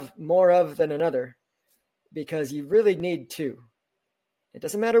of than another, because you really need two. It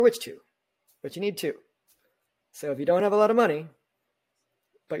doesn't matter which two, but you need two. So if you don't have a lot of money,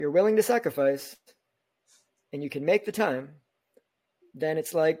 but you're willing to sacrifice and you can make the time, then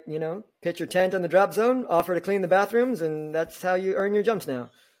it's like, you know, pitch your tent on the drop zone, offer to clean the bathrooms, and that's how you earn your jumps now.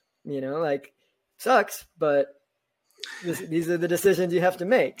 You know, like, sucks, but these are the decisions you have to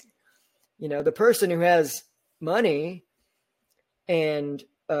make. You know, the person who has money and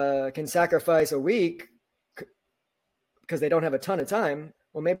can sacrifice a week because they don't have a ton of time,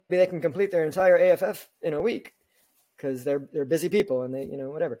 well, maybe they can complete their entire AFF in a week because they're busy people and they, you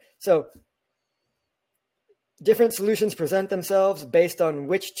know, whatever. So different solutions present themselves based on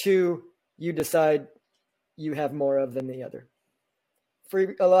which two you decide you have more of than the other.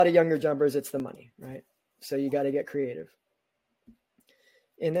 For a lot of younger jumpers, it's the money, right? So you got to get creative.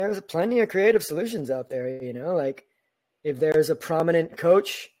 And there's plenty of creative solutions out there, you know, like if there's a prominent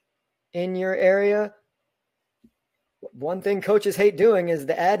coach in your area, one thing coaches hate doing is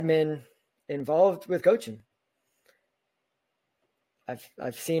the admin involved with coaching.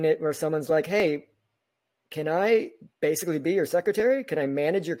 I've seen it where someone's like, hey, can I basically be your secretary? Can I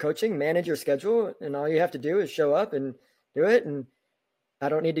manage your coaching, manage your schedule? And all you have to do is show up and do it. And I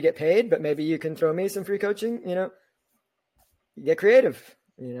don't need to get paid, but maybe you can throw me some free coaching, you know, you get creative,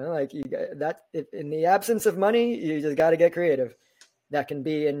 you know, like you got that in the absence of money, you just got to get creative. That can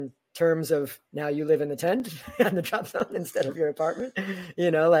be in terms of now you live in the tent on the drop zone instead of your apartment,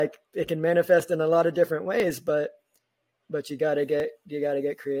 you know, like it can manifest in a lot of different ways, but you got to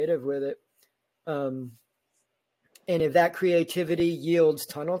get creative with it. And if that creativity yields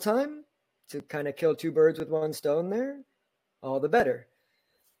tunnel time to kind of kill two birds with one stone there, all the better.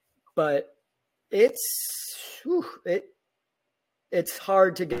 But it's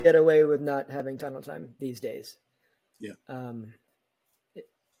hard to get away with not having tunnel time these days. Yeah.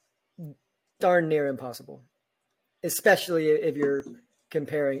 Darn near impossible, especially if you're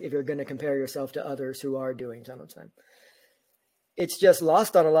going to compare yourself to others who are doing tunnel time. It's just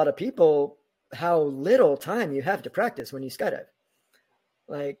lost on a lot of people how little time you have to practice when you skydive.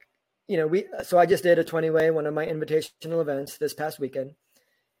 Like, you know, so I just did a 20-way, one of my invitational events this past weekend,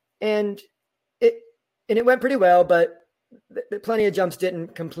 and it went pretty well, but plenty of jumps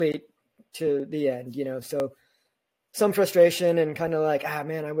didn't complete to the end, you know, so some frustration and kind of like,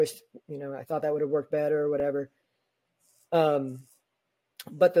 man, I wish, you know, I thought that would have worked better or whatever.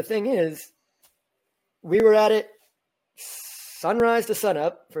 But the thing is, we were at it sunrise to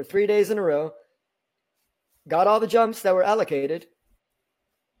sunup for 3 days in a row, got all the jumps that were allocated,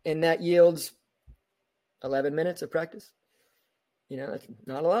 and that yields 11 minutes of practice. That's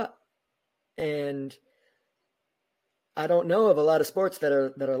not a lot. And I don't know of a lot of sports that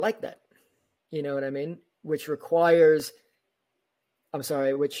are like that. You know what I mean? Which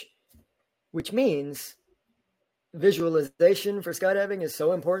means visualization for skydiving is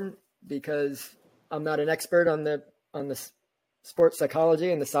so important, because I'm not an expert on the sports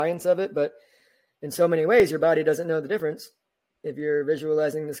psychology and the science of it, but in so many ways, your body doesn't know the difference if you're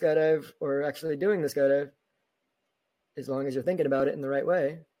visualizing the skydive or actually doing the skydive, as long as you're thinking about it in the right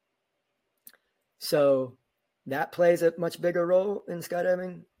way. So that plays a much bigger role in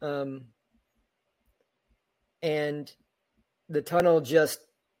skydiving. And the tunnel just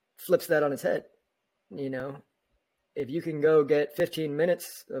flips that on its head. If you can go get 15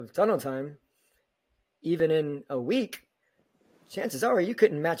 minutes of tunnel time, even in a week, chances are you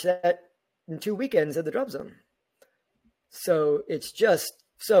couldn't match that in 2 weekends at the drop zone. So it's just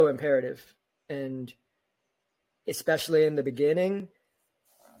so imperative. And especially in the beginning,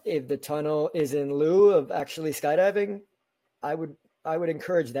 if the tunnel is in lieu of actually skydiving, I would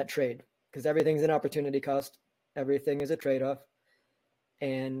encourage that trade, because everything's an opportunity cost. Everything is a trade-off.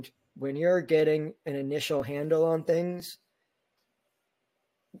 And when you're getting an initial handle on things,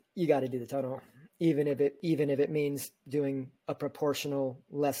 you got to do the tunnel, even if it means doing a proportional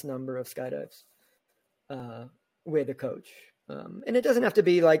less number of skydives with a coach. And it doesn't have to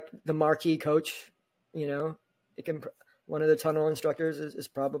be like the marquee coach. It can. One of the tunnel instructors is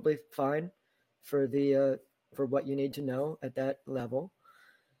probably fine for what you need to know at that level.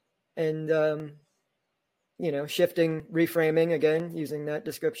 And shifting, reframing again, using that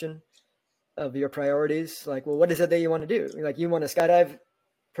description of your priorities. Like, well, what is it that you want to do? Like, you want to skydive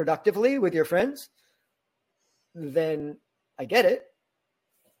productively with your friends? Then I get it.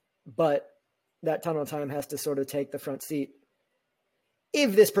 But that tunnel time has to sort of take the front seat.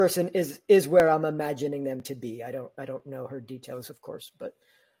 If this person is where I'm imagining them to be. I don't know her details, of course, but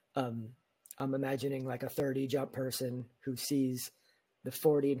I'm imagining like a 30 jump person who sees the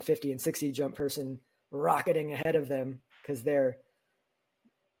 40 and 50 and 60 jump person rocketing ahead of them because they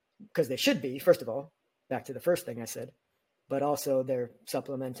should be, first of all, back to the first thing I said, but also they're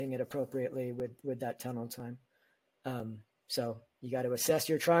supplementing it appropriately with that tunnel time. So you got to assess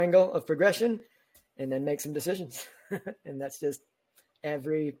your triangle of progression and then make some decisions. And that's just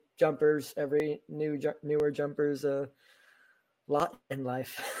every newer jumper's lot in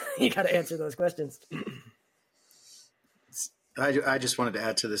life. You got to answer those questions. I just wanted to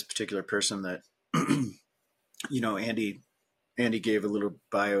add to this particular person that, Andy gave a little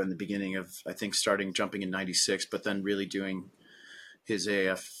bio in the beginning of, I think, starting jumping in 96, but then really doing his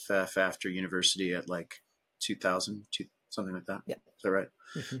AFF after university at like 2000, something like that. Yeah. Is that right?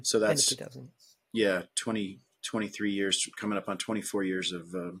 Mm-hmm. So that's 2000. Yeah, 23 years, coming up on 24 years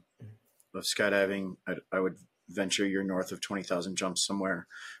of skydiving. I would venture you're north of 20,000 jumps somewhere,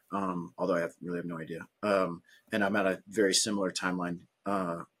 although I really have no idea. And I'm at a very similar timeline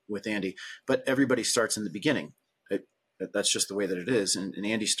with Andy. But everybody starts in the beginning. That's just the way that it is. And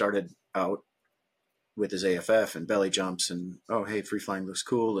Andy started out with his AFF and belly jumps and, oh, hey, free flying looks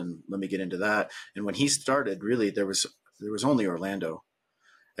cool, and let me get into that. And when he started, really, there was only Orlando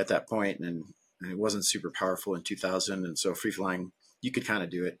at that point, and it wasn't super powerful in 2000. And so free flying, you could kind of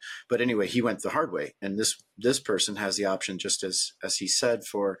do it. But anyway, he went the hard way. And this person has the option, just as he said,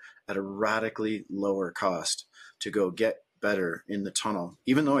 for at a radically lower cost to go get better in the tunnel,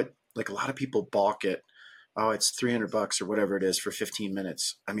 even though it, like, a lot of people balk at, oh, it's $300 or whatever it is for 15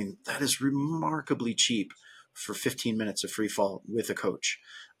 minutes. I mean, that is remarkably cheap for 15 minutes of free fall with a coach.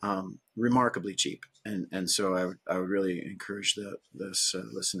 Remarkably cheap. And so I would really encourage this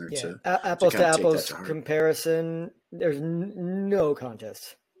listener to apples to apples to comparison. There's no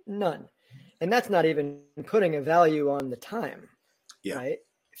contest, none. And that's not even putting a value on the time, right?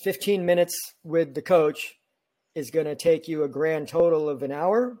 15 minutes with the coach is going to take you a grand total of an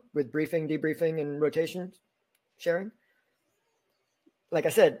hour with briefing, debriefing, and rotation sharing. Like I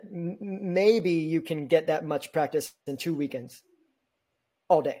said, maybe you can get that much practice in 2 weekends,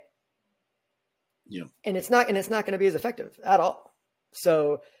 all day. Yeah. And it's not going to be as effective at all.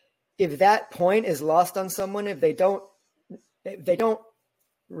 So if that point is lost on someone, if they don't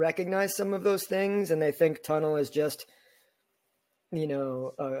recognize some of those things and they think tunnel is just,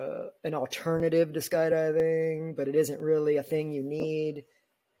 an alternative to skydiving, but it isn't really a thing you need,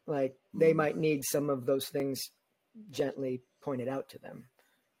 like they might need some of those things gently pointed out to them.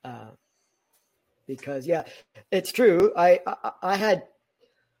 Because it's true. I had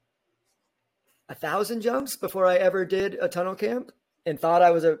 1,000 jumps before I ever did a tunnel camp and thought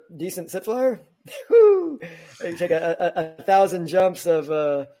I was a decent sit flyer. Woo! I take 1,000 jumps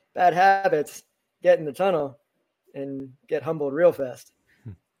of bad habits, get in the tunnel, and get humbled real fast.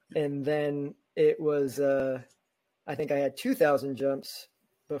 And then it was, I think I had 2,000 jumps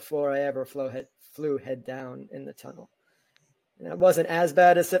before I ever flew head down in the tunnel. And it wasn't as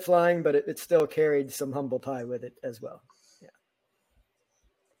bad as sit flying, but it still carried some humble pie with it as well. Yeah.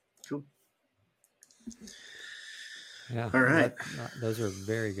 Cool. Yeah. All right. Those are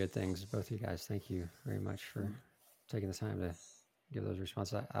very good things, both of you guys. Thank you very much for taking the time to give those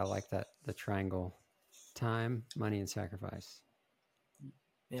responses. I like that, the triangle: time, money, and sacrifice.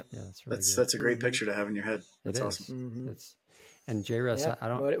 Yep. Yeah, that's really good. That's a great picture to have in your head. That's It is. awesome. It's, and JRuss, I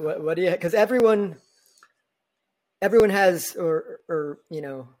don't. What do you? Because everyone has, or you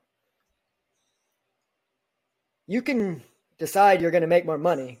know, you can decide you're going to make more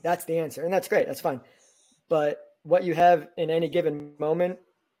money. That's the answer, and that's great. That's fine. But what you have in any given moment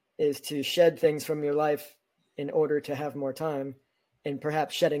is to shed things from your life in order to have more time, and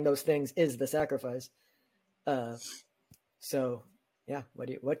perhaps shedding those things is the sacrifice. So. Yeah.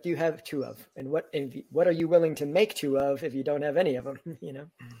 What do you have two of, and what are you willing to make two of if you don't have any of them? You know.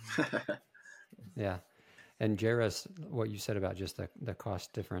 Yeah, and JRuss, what you said about just the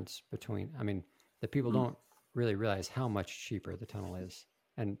cost difference between, I mean, the people don't really realize how much cheaper the tunnel is.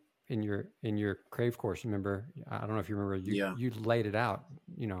 And in your Crave course, remember, I don't know if you remember, you laid it out,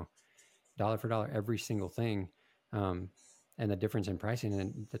 you know, dollar for dollar, every single thing, and the difference in pricing,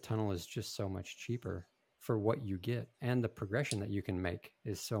 and the tunnel is just so much cheaper for what you get, and the progression that you can make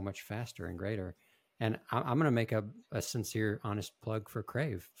is so much faster and greater. And I'm going to make a sincere, honest plug for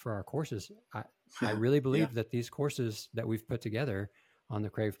Crave for our courses. I really believe that these courses that we've put together on the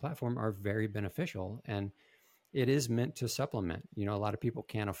Crave platform are very beneficial, and it is meant to supplement. You know, a lot of people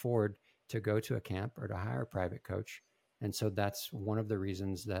can't afford to go to a camp or to hire a private coach. And so that's one of the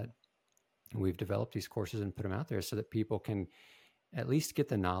reasons that we've developed these courses and put them out there, so that people can at least get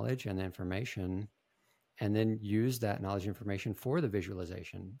the knowledge and the information, and then use that knowledge information for the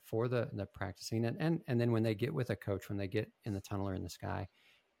visualization, for the practicing. And then when they get with a coach, when they get in the tunnel or in the sky,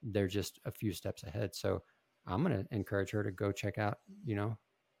 they're just a few steps ahead. So I'm going to encourage her to go check out, you know,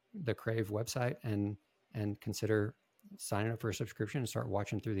 the Crave website and consider signing up for a subscription and start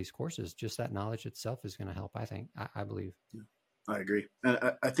watching through these courses. Just that knowledge itself is going to help, I think. I believe. Yeah, I agree. And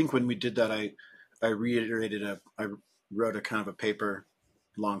I think when we did that, I reiterated I wrote a kind of a paper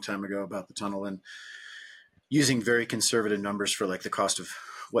a long time ago about the tunnel, and using very conservative numbers for like the cost of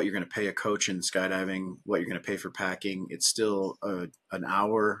what you're going to pay a coach in skydiving, what you're going to pay for packing. It's still an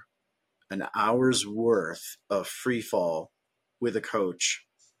hour's worth of free fall with a coach,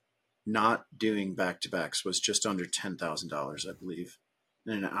 not doing back-to-backs, was just under $10,000, I believe.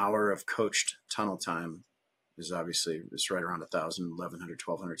 And an hour of coached tunnel time is obviously, it's right around 1,000, 1,100,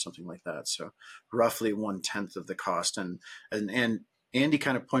 1,200, something like that. So roughly 1/10 of the cost. And Andy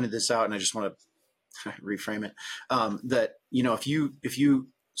kind of pointed this out, and I just want to reframe it, that, you know, if you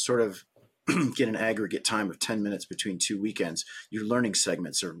sort of get an aggregate time of 10 minutes between two weekends, your learning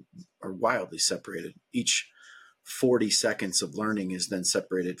segments are wildly separated. Each 40 seconds of learning is then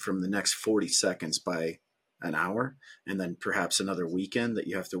separated from the next 40 seconds by an hour, and then perhaps another weekend that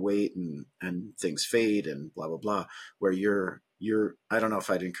you have to wait, and things fade and blah, blah, blah, where you're, I don't know if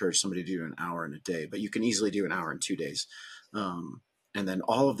I'd encourage somebody to do an hour in a day, but you can easily do an hour in 2 days. And then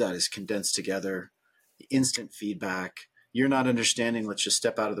all of that is condensed together, instant feedback. You're not understanding. Let's just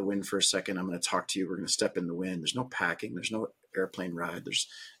step out of the wind for a second. I'm going to talk to you. We're going to step in the wind. There's no packing. There's no airplane ride.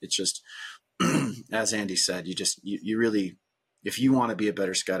 It's just, as Andy said, you really, if you want to be a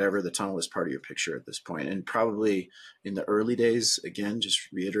better skydiver, the tunnel is part of your picture at this point. And probably in the early days, again, just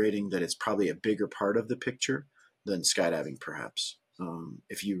reiterating that it's probably a bigger part of the picture than skydiving, perhaps,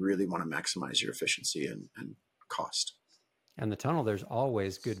 if you really want to maximize your efficiency and cost. And the tunnel, there's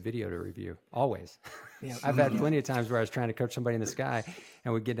always good video to review. Always. Yeah. I've had plenty of times where I was trying to coach somebody in the sky,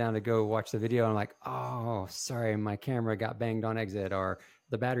 and we'd get down to go watch the video, and I'm like, oh, sorry, my camera got banged on exit, or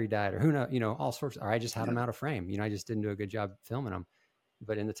the battery died, or who knows, you know, all sorts. Or I just had them out of frame. You know, I just didn't do a good job filming them.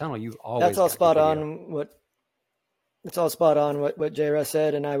 But in the tunnel, you've always That's all spot on. It's all spot on what JRuss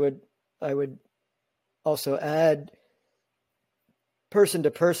said, and I would also add, person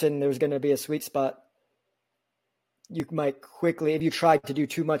to person, there's going to be a sweet spot. You might quickly, if you try to do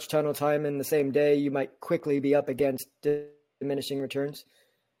too much tunnel time in the same day, you might quickly be up against diminishing returns,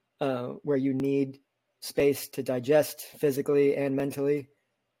 where you need space to digest physically and mentally,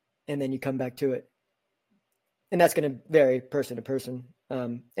 and then you come back to it. And that's going to vary person to person.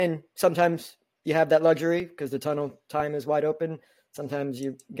 And sometimes you have that luxury because the tunnel time is wide open. Sometimes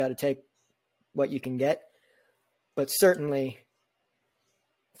you got to take what you can get, but certainly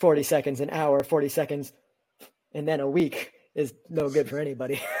 40 seconds an hour, 40 seconds, and then a week is no good for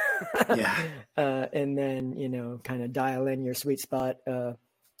anybody. Yeah. And then, you know, kind of dial in your sweet spot,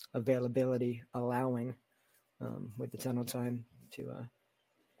 availability allowing, with the tunnel time to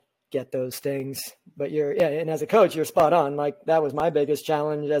get those things. But and as a coach, you're spot on. Like, that was my biggest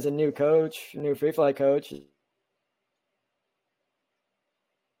challenge as a new coach, new free fly coach.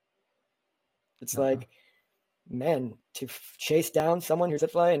 It's like, man, to chase down someone who's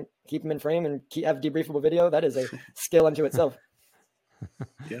at fly and keep them in frame and have debriefable video, that is a skill unto itself.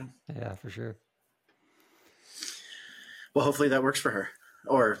 Yeah. Yeah, for sure. Well, hopefully that works for her,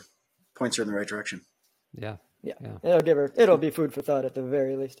 or points her in the right direction. Yeah. It'll be food for thought at the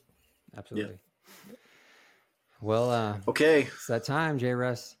very least. Absolutely. Yeah. Well, okay. It's that time,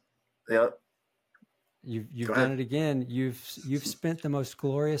 JRuss. Yep. You've done it again. You've spent the most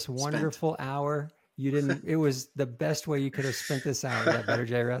glorious, wonderful hour. It was the best way you could have spent this hour. Is that better,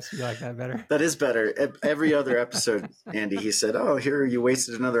 JRuss? You like that better? That is better. Every other episode, Andy, he said, "Oh, here you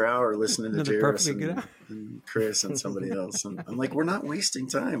wasted another hour listening to JRuss and Chris and somebody else." And I'm like, "We're not wasting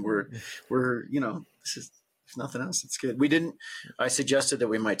time. We're this is nothing else. It's good." I suggested that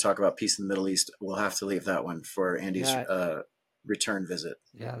we might talk about peace in the Middle East. We'll have to leave that one for Andy's return visit.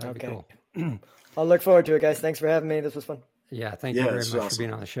 Yeah, that'd be cool. I'll look forward to it, guys. Thanks for having me. This was fun. Yeah, thank you very much for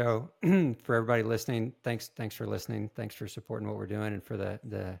being on the show. For everybody listening, thanks for listening. Thanks for supporting what we're doing and for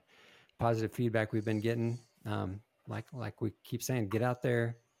the positive feedback we've been getting. Like we keep saying, get out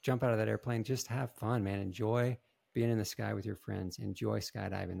there, jump out of that airplane, just have fun, man. Enjoy being in the sky with your friends. Enjoy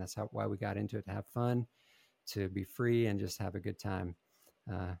skydiving. That's why we got into it, to have fun, to be free, and just have a good time.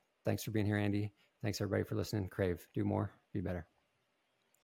 Thanks for being here, Andy. Thanks everybody for listening. Crave, do more, be better.